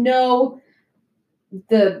 There's no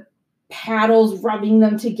the paddles rubbing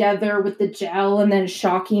them together with the gel and then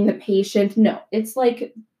shocking the patient. No, it's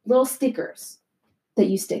like little stickers that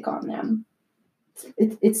you stick on them.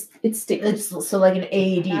 It's stickers. It's so like an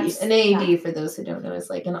AED. An AED, for those who don't know,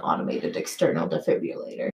 is like an automated external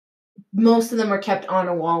defibrillator. Most of them are kept on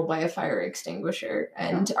a wall by a fire extinguisher,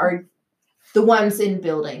 and are the ones in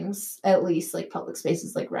buildings, at least like public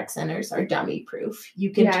spaces like rec centers, are dummy proof.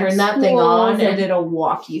 You can turn that thing on and it'll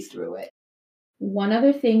walk you through it. One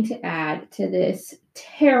other thing to add to this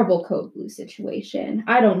terrible code blue situation.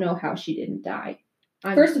 I don't know how she didn't die.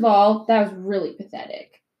 First of all, that was really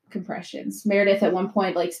pathetic. Compressions. Meredith at one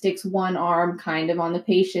point like sticks one arm kind of on the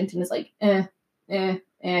patient and is like,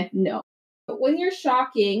 no. But when you're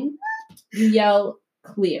shocking, you yell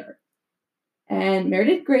clear. And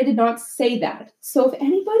Meredith Grey did not say that. So if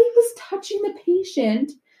anybody was touching the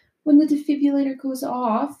patient when the defibrillator goes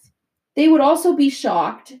off, they would also be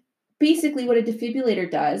shocked. Basically what a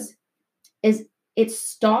defibrillator does is it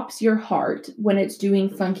stops your heart when it's doing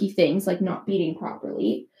funky things like not beating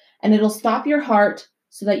properly. And it'll stop your heart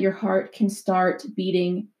so that your heart can start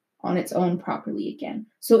beating on its own properly again.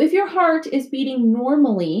 So if your heart is beating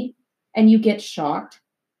normally and you get shocked,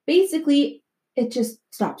 basically it just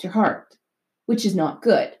stops your heart, which is not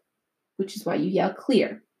good, which is why you yell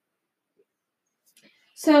clear.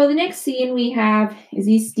 So the next scene we have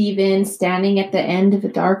Izzy Stevens standing at the end of a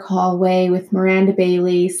dark hallway with Miranda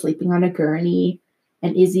Bailey sleeping on a gurney,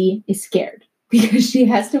 and Izzy is scared because she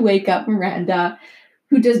has to wake up Miranda,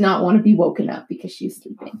 who does not want to be woken up because she's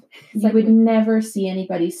sleeping. You would never see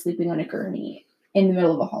anybody sleeping on a gurney in the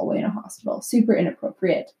middle of a hallway in a hospital. Super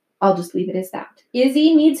inappropriate. I'll just leave it as that.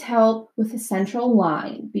 Izzy needs help with a central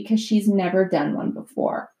line because she's never done one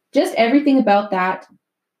before. Just everything about that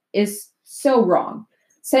is so wrong.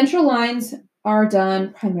 Central lines are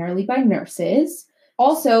done primarily by nurses.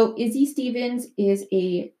 Also, Izzy Stevens is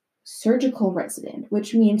a surgical resident,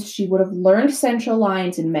 which means she would have learned central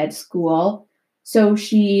lines in med school. So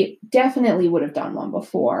she definitely would have done one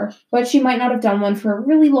before, but she might not have done one for a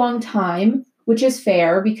really long time, which is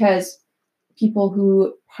fair because people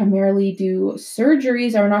who primarily do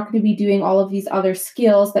surgeries are not going to be doing all of these other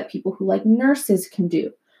skills that people who like nurses can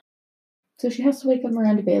do. So she has to wake up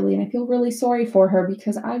Miranda Bailey, and I feel really sorry for her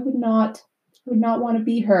because I would not would not want to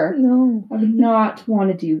be her. No. I would not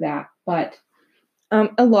want to do that. But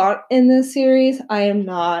a lot in this series, I am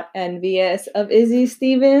not envious of Izzy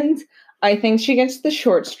Stevens. I think she gets the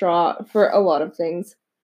short straw for a lot of things.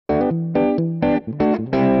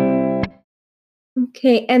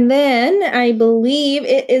 Okay, and then I believe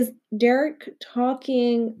it is Derek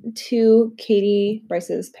talking to Katie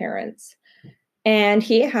Bryce's parents. And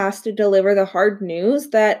he has to deliver the hard news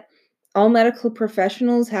that all medical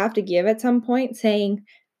professionals have to give at some point, saying,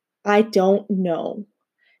 I don't know.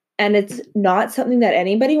 And it's not something that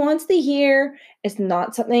anybody wants to hear. It's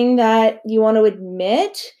not something that you want to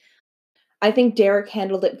admit. I think Derek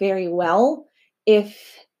handled it very well. If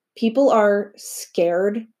people are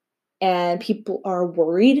scared and people are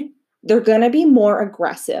worried, they're going to be more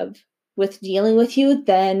aggressive with dealing with you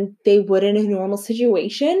than they would in a normal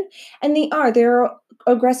situation. And they are. They're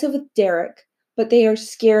aggressive with Derek, but they are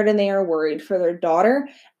scared and they are worried for their daughter.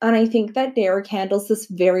 And I think that Derek handles this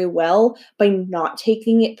very well by not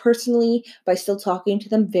taking it personally, by still talking to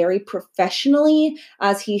them very professionally,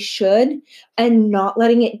 as he should, and not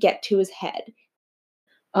letting it get to his head.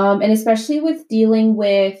 And especially with dealing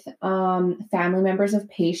with family members of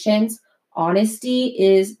patients, honesty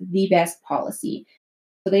is the best policy.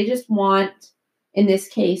 So they just want, in this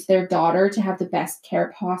case, their daughter to have the best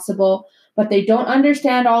care possible, but they don't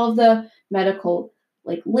understand all of the medical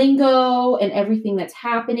lingo and everything that's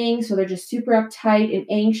happening. So they're just super uptight and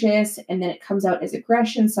anxious, and then it comes out as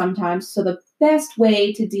aggression sometimes. So the best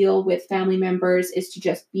way to deal with family members is to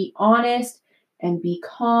just be honest and be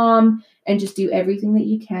calm and just do everything that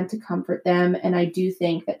you can to comfort them. And I do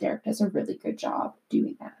think that Derek does a really good job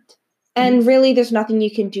doing that. And really, there's nothing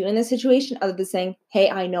you can do in this situation other than saying, hey,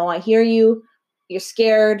 I know, I hear you. You're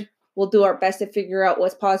scared. We'll do our best to figure out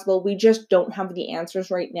what's possible. We just don't have the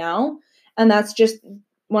answers right now. And that's just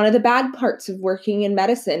one of the bad parts of working in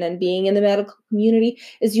medicine and being in the medical community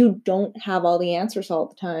is you don't have all the answers all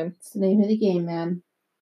the time. It's the name of the game, man.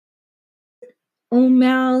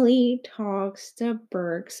 O'Malley talks to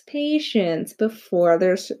Burke's patients before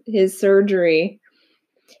his surgery.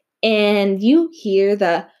 And you hear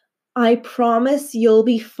the, I promise you'll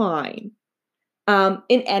be fine.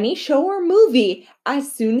 In any show or movie,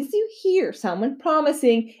 as soon as you hear someone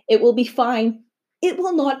promising it will be fine, it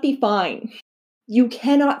will not be fine. You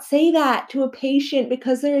cannot say that to a patient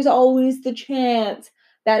because there is always the chance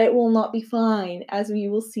that it will not be fine, as we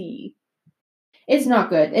will see. It's not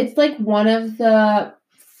good. It's like one of the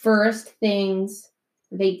first things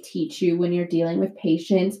they teach you when you're dealing with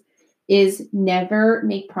patients is never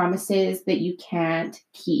make promises that you can't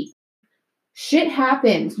keep. Shit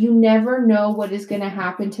happens. You never know what is going to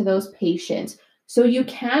happen to those patients. So you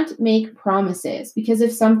can't make promises because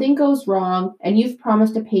if something goes wrong and you've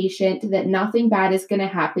promised a patient that nothing bad is going to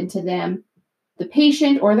happen to them, the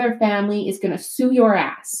patient or their family is going to sue your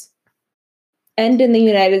ass. And in the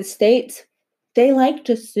United States, they like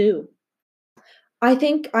to sue. I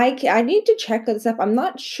think I need to check this up. I'm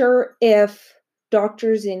not sure if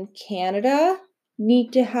doctors in Canada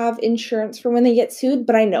need to have insurance for when they get sued,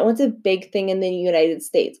 but I know it's a big thing in the United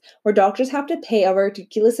States where doctors have to pay a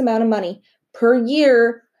ridiculous amount of money per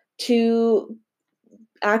year to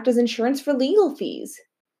act as insurance for legal fees.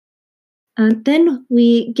 And then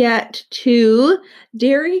we get to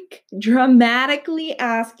Derek dramatically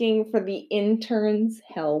asking for the intern's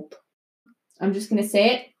help. I'm just going to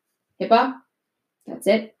say it. HIPAA. That's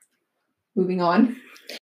it. Moving on.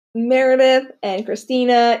 Meredith and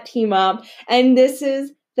Christina team up, and this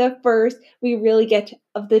is the first we really get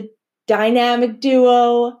of the dynamic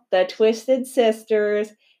duo, the Twisted Sisters,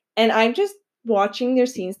 and I'm just watching their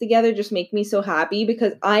scenes together just make me so happy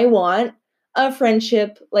because I want a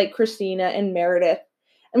friendship like Christina and Meredith.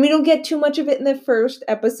 And we don't get too much of it in the first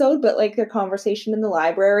episode, but their conversation in the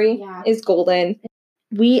library is golden.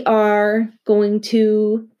 We are going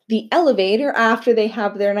to the elevator after they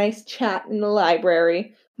have their nice chat in the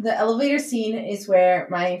library. The elevator scene is where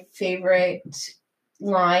my favorite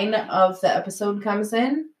line of the episode comes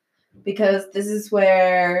in, because this is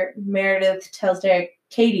where Meredith tells Derek,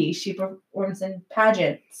 Katie, she performs in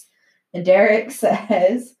pageants. And Derek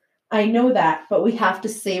says, I know that, but we have to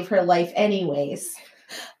save her life anyways.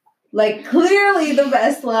 Clearly the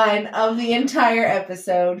best line of the entire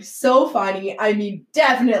episode. So funny. I mean,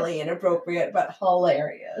 definitely inappropriate, but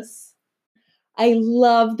hilarious. I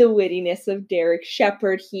love the wittiness of Derek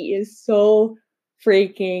Shepherd. He is so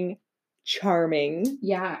freaking charming.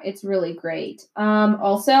 Yeah, it's really great.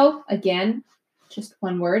 Also, again, just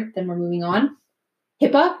one word, then we're moving on.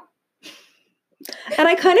 HIPAA. And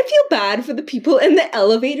I kind of feel bad for the people in the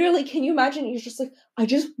elevator. Like, can you imagine? You're just like, I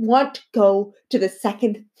just want to go to the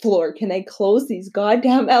second floor. Can they close these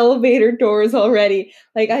goddamn elevator doors already?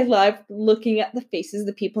 Like, I love looking at the faces of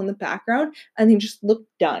the people in the background, and they just look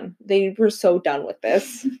done. They were so done with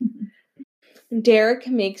this. Derek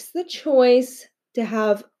makes the choice to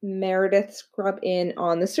have Meredith scrub in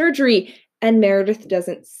on the surgery, and Meredith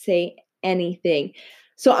doesn't say anything.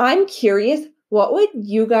 So I'm curious, what would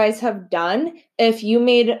you guys have done if you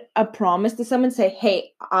made a promise to someone, say,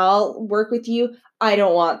 hey, I'll work with you. I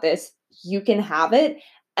don't want this. You can have it.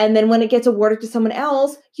 And then when it gets awarded to someone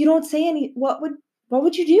else, you don't say any. What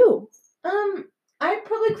would you do? I'd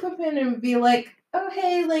probably come in and be like, oh,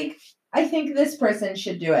 hey, like, I think this person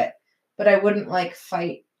should do it. But I wouldn't, like,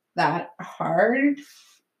 fight that hard.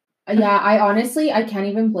 Yeah, I can't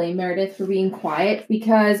even blame Meredith for being quiet,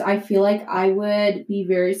 because I feel like I would be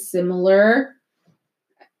very similar,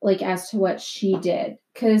 like, as to what she did.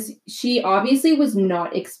 Because she obviously was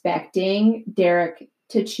not expecting Derek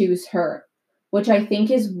to choose her, which I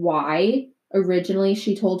think is why originally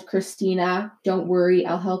she told Christina, don't worry,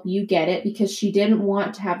 I'll help you get it, because she didn't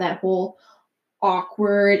want to have that whole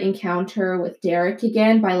awkward encounter with Derek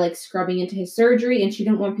again by, like, scrubbing into his surgery, and she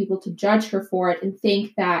didn't want people to judge her for it and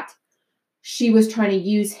think that she was trying to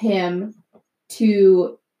use him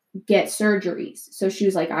to get surgeries. So she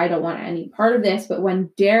was like, I don't want any part of this. But when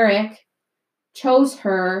Derek chose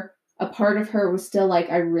her, a part of her was still like,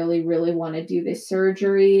 I really, really want to do this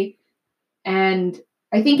surgery. And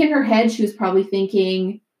I think in her head, she was probably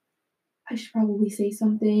thinking, I should probably say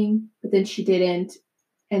something, but then she didn't.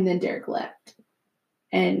 And then Derek left.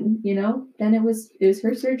 And, you know, then it was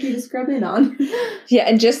her surgery to scrub in on. Yeah,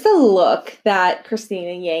 and just the look that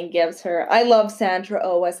Christina Yang gives her. I love Sandra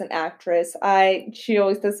Oh as an actress. She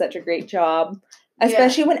always does such a great job,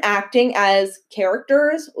 especially when acting as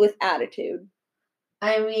characters with attitude.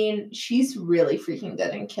 I mean, she's really freaking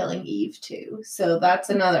good in Killing Eve, too. So that's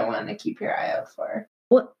another one to keep your eye out for.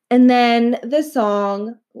 And then the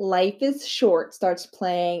song Life is Short starts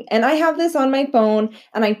playing. And I have this on my phone,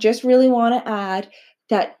 and I just really want to add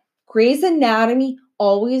that Grey's Anatomy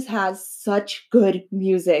always has such good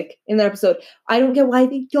music in their episode. I don't get why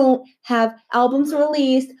they don't have albums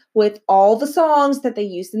released with all the songs that they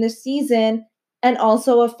used in this season. And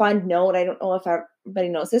also a fun note, I don't know if everybody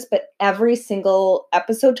knows this, but every single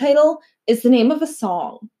episode title is the name of a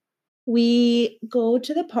song. We go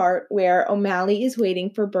to the part where O'Malley is waiting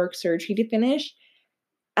for Burke's surgery to finish.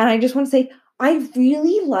 And I just want to say, I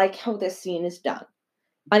really like how this scene is done.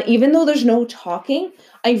 And even though there's no talking,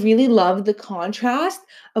 I really love the contrast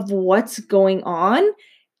of what's going on.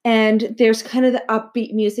 And there's kind of the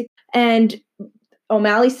upbeat music. And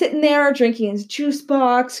O'Malley's sitting there drinking his juice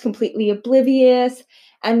box, completely oblivious.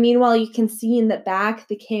 And meanwhile, you can see in the back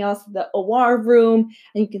the chaos of the OR room,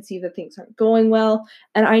 and you can see that things aren't going well.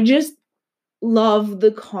 And I just love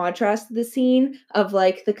the contrast of the scene of,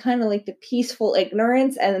 like, the kind of like the peaceful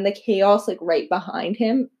ignorance and then the chaos, like, right behind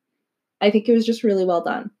him. I think it was just really well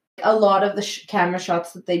done. A lot of the camera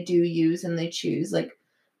shots that they do use and they choose, like,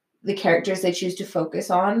 the characters they choose to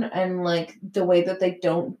focus on, and, like, the way that they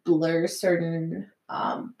don't blur certain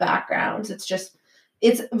backgrounds.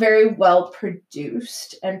 It's very well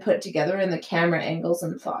produced and put together, and the camera angles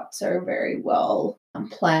and thoughts are very well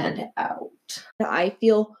planned out. I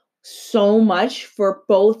feel so much for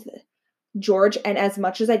both George, and as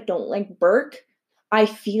much as I don't like Burke, I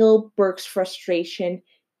feel Burke's frustration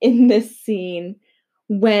in this scene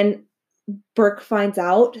when Burke finds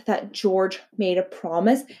out that George made a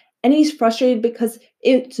promise, and he's frustrated because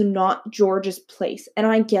it's not George's place. And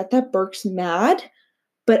I get that Burke's mad,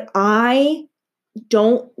 but I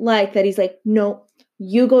don't like that he's like, no,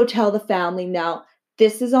 you go tell the family now.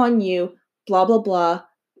 This is on you, blah, blah, blah.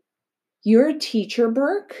 You're a teacher,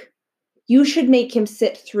 Burke. You should make him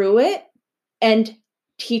sit through it and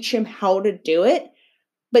teach him how to do it.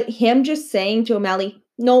 But him just saying to O'Malley,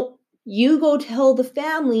 no, you go tell the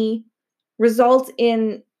family, results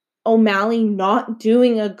in O'Malley not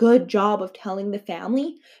doing a good job of telling the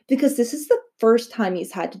family, because this is the first time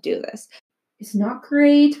he's had to do this. It's not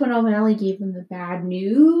great when O'Malley gave them the bad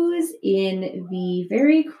news in the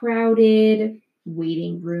very crowded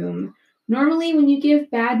waiting room. Normally, when you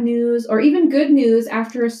give bad news or even good news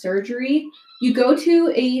after a surgery, you go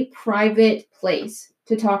to a private place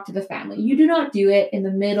to talk to the family. You do not do it in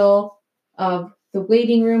the middle of the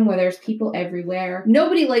waiting room where there's people everywhere.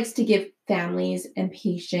 Nobody likes to give families and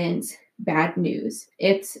patients bad news.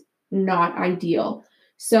 It's not ideal.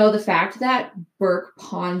 So the fact that Burke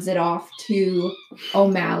pawns it off to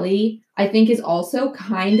O'Malley, I think, is also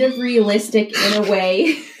kind of realistic in a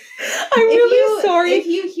way. I'm really sorry. If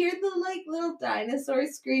you hear the like little dinosaur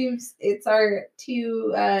screams, it's our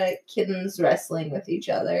two kittens wrestling with each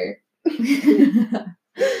other. That's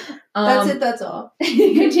it. That's all.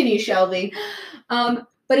 Continue, Shelby.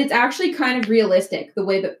 But it's actually kind of realistic the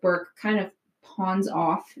way that Burke kind of pawns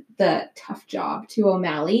off the tough job to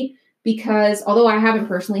O'Malley, because although I haven't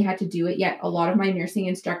personally had to do it yet, a lot of my nursing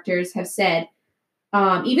instructors have said,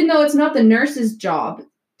 even though it's not the nurse's job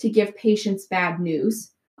to give patients bad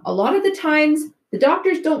news, a lot of the times the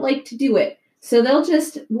doctors don't like to do it. So they'll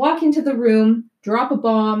just walk into the room, drop a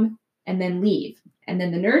bomb, and then leave. And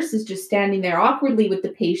then the nurse is just standing there awkwardly with the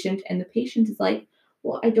patient, and the patient is like,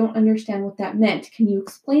 well, I don't understand what that meant. Can you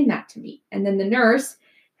explain that to me? And then the nurse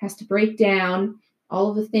has to break down all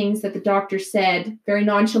of the things that the doctor said very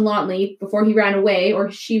nonchalantly before he ran away or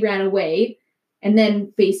she ran away, and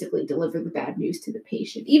then basically deliver the bad news to the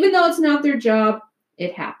patient. Even though it's not their job,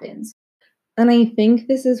 it happens. And I think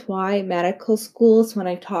this is why medical schools, when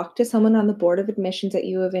I talk to someone on the board of admissions at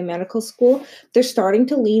U of A Medical School, they're starting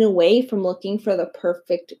to lean away from looking for the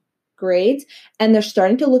perfect grades, and they're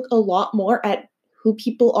starting to look a lot more at who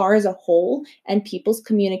people are as a whole and people's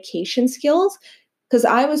communication skills. Because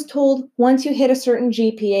I was told once you hit a certain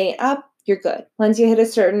GPA up, you're good. Once you hit a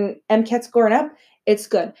certain MCAT score and up, it's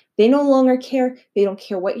good. They no longer care. They don't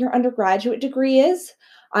care what your undergraduate degree is.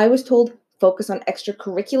 I was told focus on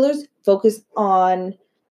extracurriculars, focus on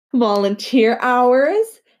volunteer hours,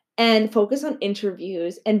 and focus on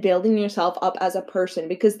interviews and building yourself up as a person,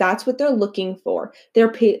 because that's what they're looking for.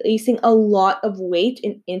 They're placing a lot of weight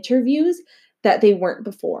in interviews that they weren't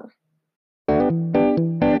before.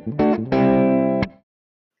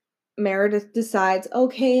 Meredith decides,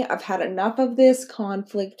 okay, I've had enough of this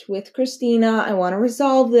conflict with Christina. I want to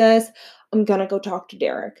resolve this. I'm going to go talk to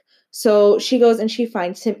Derek. So she goes and she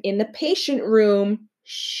finds him in the patient room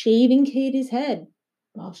shaving Katie's head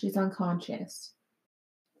while she's unconscious.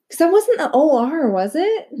 Because that wasn't an OR, was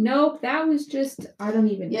it? Nope, that was just, I don't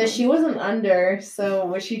even know. Yeah, she wasn't under, so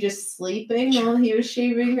was she just sleeping while he was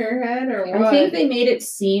shaving her head, or what? I think they made it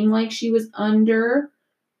seem like she was under,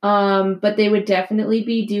 but they would definitely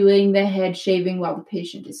be doing the head shaving while the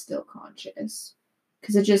patient is still conscious.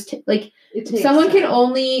 Because it just, like, someone can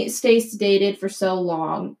only stay sedated for so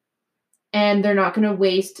long, and they're not going to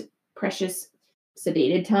waste precious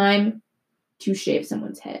sedated time to shave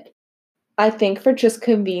someone's head. I think for just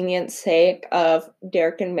convenience sake of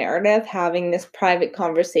Derek and Meredith having this private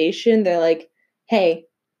conversation, they're like, hey,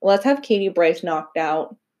 let's have Katie Bryce knocked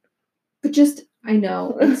out. But just, I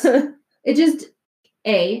know,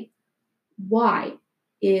 why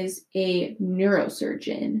is a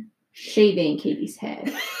neurosurgeon shaving Katie's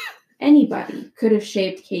head? Anybody could have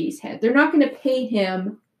shaved Katie's head. They're not going to pay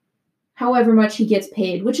him however much he gets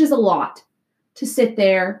paid, which is a lot, to sit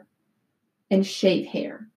there and shave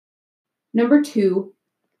hair. Number 2,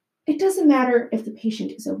 it doesn't matter if the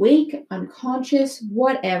patient is awake, unconscious,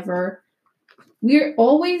 whatever. We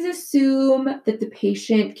always assume that the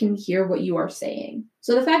patient can hear what you are saying.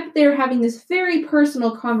 So the fact that they're having this very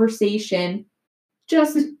personal conversation,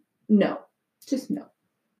 just no. Just no.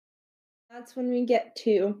 That's when we get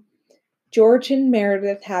to George and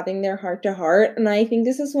Meredith having their heart-to-heart, and I think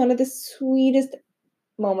this is one of the sweetest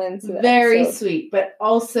moments of the episode. Sweet, but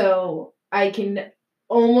also I can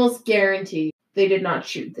almost guarantee they did not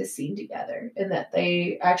shoot this scene together, and that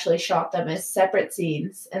they actually shot them as separate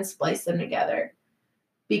scenes and spliced them together.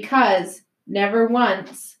 Because never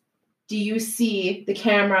once do you see the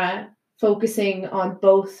camera focusing on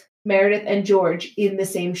both Meredith and George in the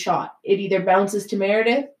same shot. It either bounces to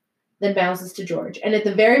Meredith, then bounces to George. And at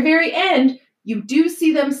the very, very end, you do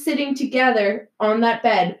see them sitting together on that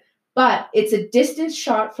bed, but it's a distance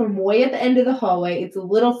shot from way at the end of the hallway. It's a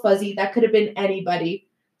little fuzzy. That could have been anybody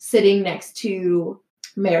sitting next to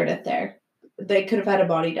Meredith there. They could have had a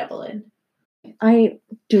body double in. I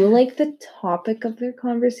do like the topic of their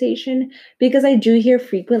conversation, because I do hear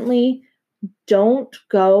frequently, don't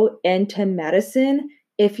go into medicine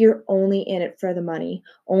if you're only in it for the money.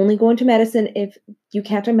 Only go into medicine if you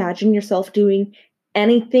can't imagine yourself doing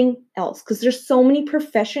anything else, because there's so many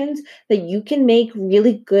professions that you can make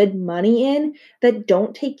really good money in that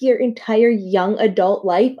don't take your entire young adult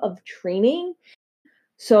life of training.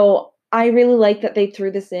 So I really like that they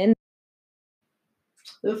threw this in.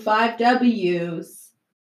 The 5 W's.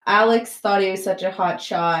 Alex thought he was such a hot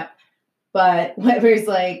shot, but Weber's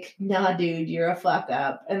like, nah, dude, you're a fuck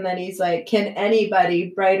up. And then he's like, can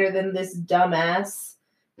anybody brighter than this dumbass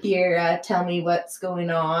here tell me what's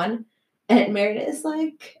going on? And Meredith's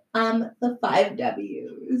like, the 5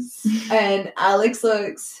 W's. And Alex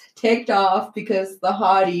looks ticked off because the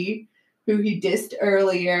hottie who he dissed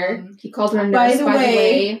earlier. He called her nurse, by the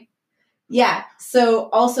way. Yeah. So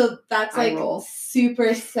also that's Eye like roll. super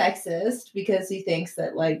sexist because he thinks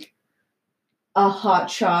that like a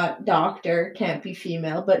hotshot doctor can't be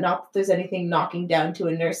female, but not that there's anything knocking down to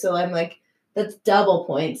a nurse. So I'm like, that's double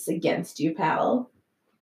points against you, pal.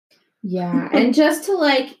 Yeah, and just to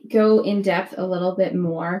like go in depth a little bit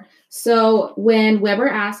more. So when Weber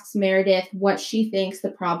asks Meredith what she thinks the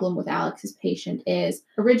problem with Alex's patient is,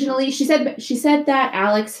 originally she said that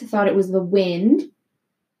Alex thought it was the wind,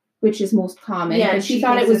 which is most common, Yeah, but she she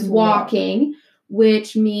thought it thinks was it's walking,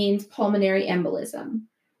 which means pulmonary embolism.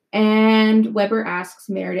 And Weber asks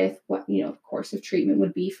Meredith what, the course of treatment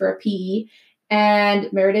would be for a PE.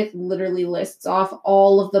 And Meredith literally lists off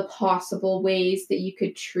all of the possible ways that you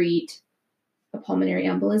could treat a pulmonary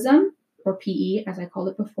embolism, or PE, as I called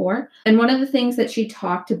it before. And one of the things that she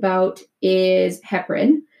talked about is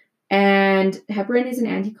heparin. And heparin is an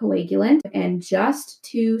anticoagulant. And just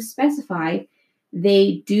to specify,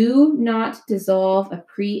 they do not dissolve a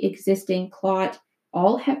pre-existing clot.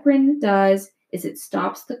 All heparin does is it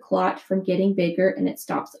stops the clot from getting bigger and it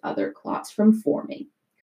stops other clots from forming.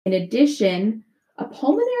 In addition, a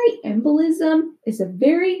pulmonary embolism is a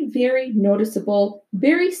very, very noticeable,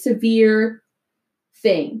 very severe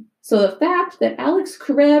thing. So the fact that Alex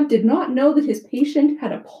Karev did not know that his patient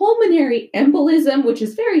had a pulmonary embolism, which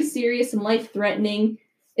is very serious and life-threatening,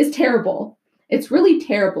 is terrible. It's really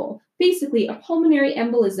terrible. Basically, a pulmonary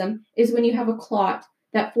embolism is when you have a clot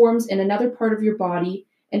that forms in another part of your body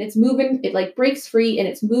and it's moving, it like breaks free and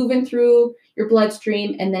it's moving through your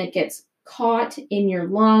bloodstream and then it gets caught in your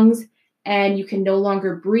lungs and you can no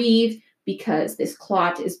longer breathe because this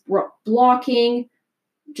clot is blocking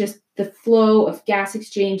just the flow of gas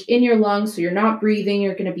exchange in your lungs. So you're not breathing,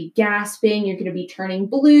 you're going to be gasping, you're going to be turning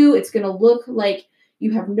blue. It's going to look like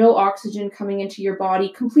you have no oxygen coming into your body,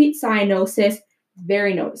 complete cyanosis,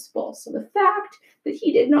 very noticeable. So the fact that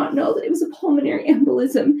he did not know that it was a pulmonary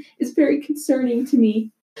embolism is very concerning to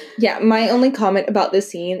me. Yeah, my only comment about this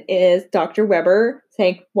scene is Dr. Weber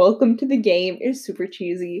saying, "Welcome to the game" is super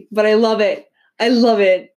cheesy, but I love it. I love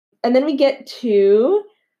it. And then we get to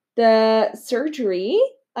the surgery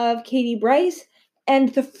of Katie Bryce, and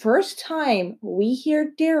the first time we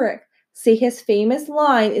hear Derek say his famous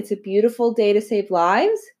line, "It's a beautiful day to save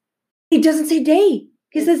lives," he doesn't say day.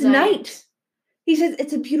 He says night. He says,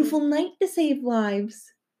 "It's a beautiful night to save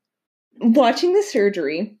lives." Watching the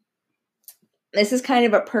surgery, this is kind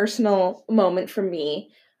of a personal moment for me.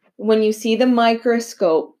 When you see the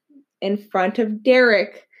microscope in front of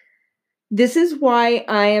Derek, this is why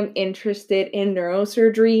I am interested in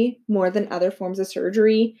neurosurgery more than other forms of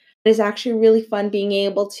surgery. It is actually really fun being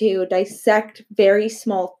able to dissect very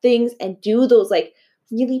small things and do those like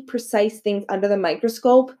really precise things under the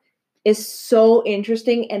microscope is so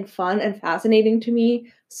interesting and fun and fascinating to me.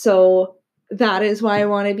 So that is why I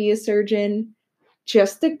want to be a surgeon.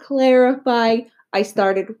 Just to clarify, I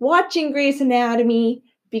started watching Grey's Anatomy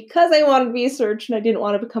because I wanted to be a surgeon. I didn't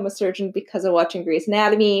want to become a surgeon because of watching Grey's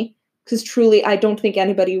Anatomy. Because truly, I don't think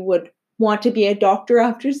anybody would want to be a doctor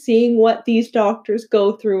after seeing what these doctors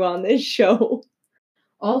go through on this show.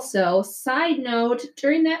 Also, side note,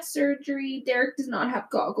 during that surgery, Derek does not have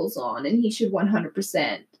goggles on, and he should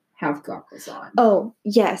 100% have goggles on. Oh,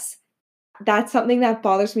 yes. That's something that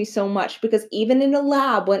bothers me so much, because even in a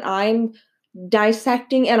lab, when I'm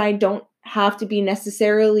dissecting and I don't have to be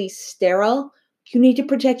necessarily sterile, you need to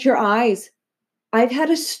protect your eyes. I've had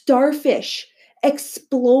a starfish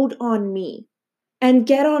explode on me and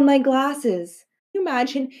get on my glasses. Can you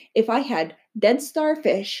imagine if I had dead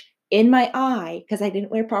starfish in my eye because I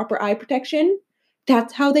didn't wear proper eye protection?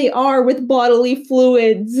 That's how they are with bodily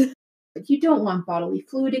fluids. You don't want bodily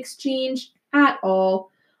fluid exchange at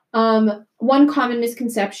all. One common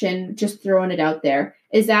misconception, just throwing it out there,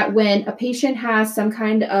 is that when a patient has some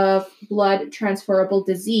kind of blood transferable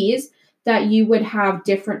disease, that you would have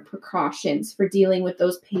different precautions for dealing with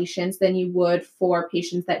those patients than you would for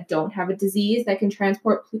patients that don't have a disease that can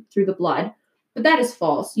transport through the blood. But that is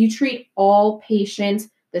false. You treat all patients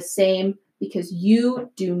the same because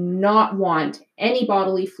you do not want any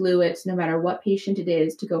bodily fluids, no matter what patient it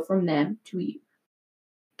is, to go from them to you.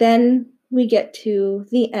 Then we get to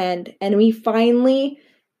the end, and we finally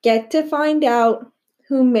get to find out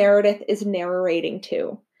who Meredith is narrating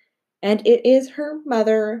to. And it is her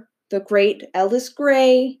mother, the great Ellis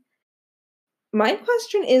Grey. My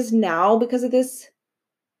question is now, because of this,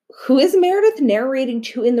 who is Meredith narrating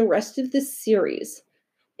to in the rest of this series?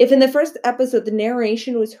 If in the first episode the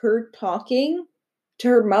narration was her talking to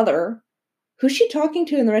her mother, who's she talking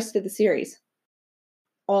to in the rest of the series?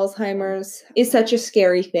 Alzheimer's is such a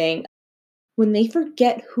scary thing. When they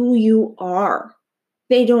forget who you are,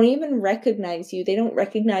 they don't even recognize you. They don't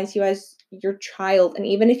recognize you as your child. And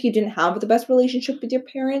even if you didn't have the best relationship with your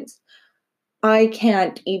parents, I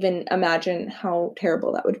can't even imagine how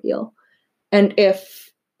terrible that would feel. And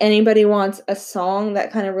if anybody wants a song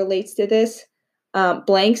that kind of relates to this,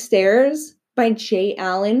 Blank Stares by Jay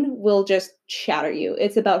Allen will just shatter you.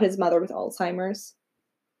 It's about his mother with Alzheimer's.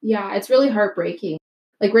 Yeah, it's really heartbreaking.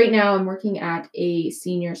 Like right now I'm working at a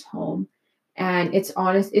senior's home, and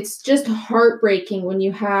it's just heartbreaking when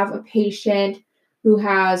you have a patient who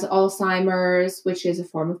has Alzheimer's, which is a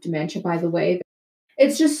form of dementia, by the way.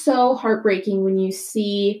 It's just so heartbreaking when you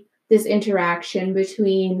see this interaction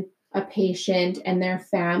between a patient and their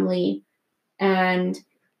family, and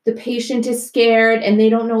the patient is scared and they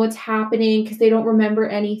don't know what's happening because they don't remember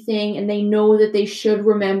anything, and they know that they should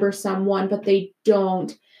remember someone, but they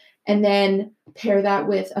don't. And then pair that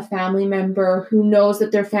with a family member who knows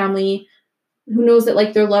that their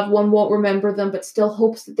like their loved one won't remember them, but still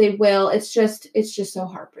hopes that they will. It's just so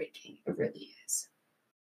heartbreaking. It really is.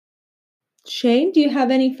 Shane, do you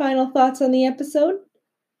have any final thoughts on the episode?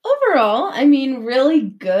 Overall, I mean, really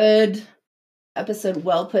good episode,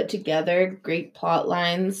 well put together, great plot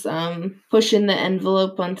lines, pushing the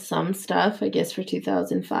envelope on some stuff, I guess, for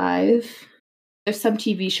 2005. There's some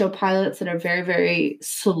TV show pilots that are very, very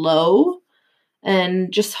slow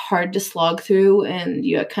and just hard to slog through, and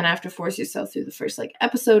you kind of have to force yourself through the first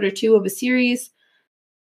episode or two of a series.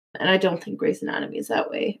 And I don't think Grey's Anatomy is that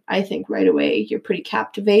way. I think right away you're pretty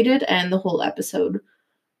captivated and the whole episode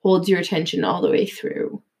holds your attention all the way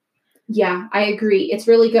through. Yeah, I agree. It's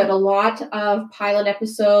really good. A lot of pilot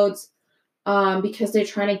episodes, because they're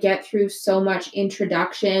trying to get through so much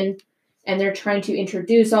introduction, and they're trying to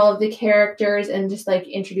introduce all of the characters and just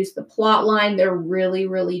introduce the plot line. They're really,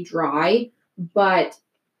 really dry, but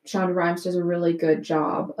Shonda Rhimes does a really good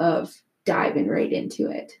job of diving right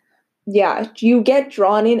into it. Yeah, you get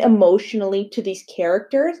drawn in emotionally to these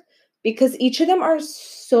characters because each of them are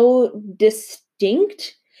so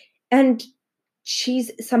distinct, and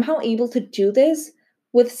she's somehow able to do this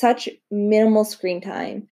with such minimal screen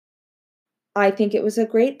time. I think it was a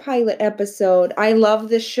great pilot episode. I love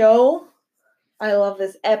the show. I love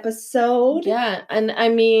this episode. Yeah, and I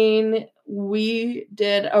mean, we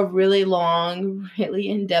did a really long, really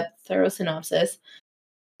in-depth, thorough synopsis.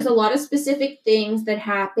 There's a lot of specific things that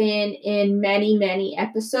happen in many, many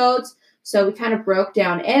episodes. So we kind of broke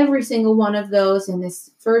down every single one of those in this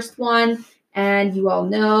first one. And you all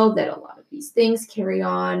know that a lot of these things carry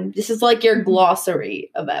on. This is like your glossary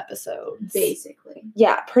of episodes. Basically.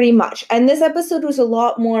 Yeah, pretty much. And this episode was a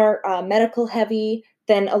lot more medical heavy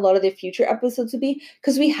than a lot of the future episodes would be,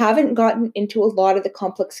 because we haven't gotten into a lot of the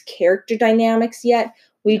complex character dynamics yet.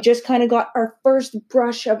 We just kind of got our first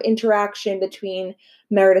brush of interaction between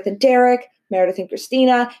Meredith and Derek, Meredith and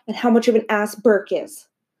Christina, and how much of an ass Burke is.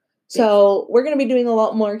 So we're going to be doing a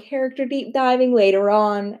lot more character deep diving later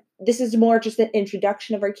on. This is more just an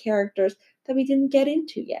introduction of our characters that we didn't get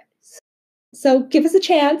into yet. So give us a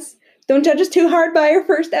chance. Don't judge us too hard by our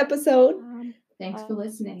first episode. Thanks for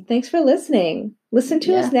listening. Thanks for listening. Listen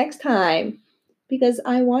to us next time, because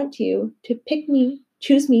I want you to pick me,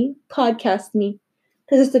 choose me, podcast me,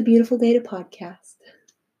 because it's a beautiful day to podcast.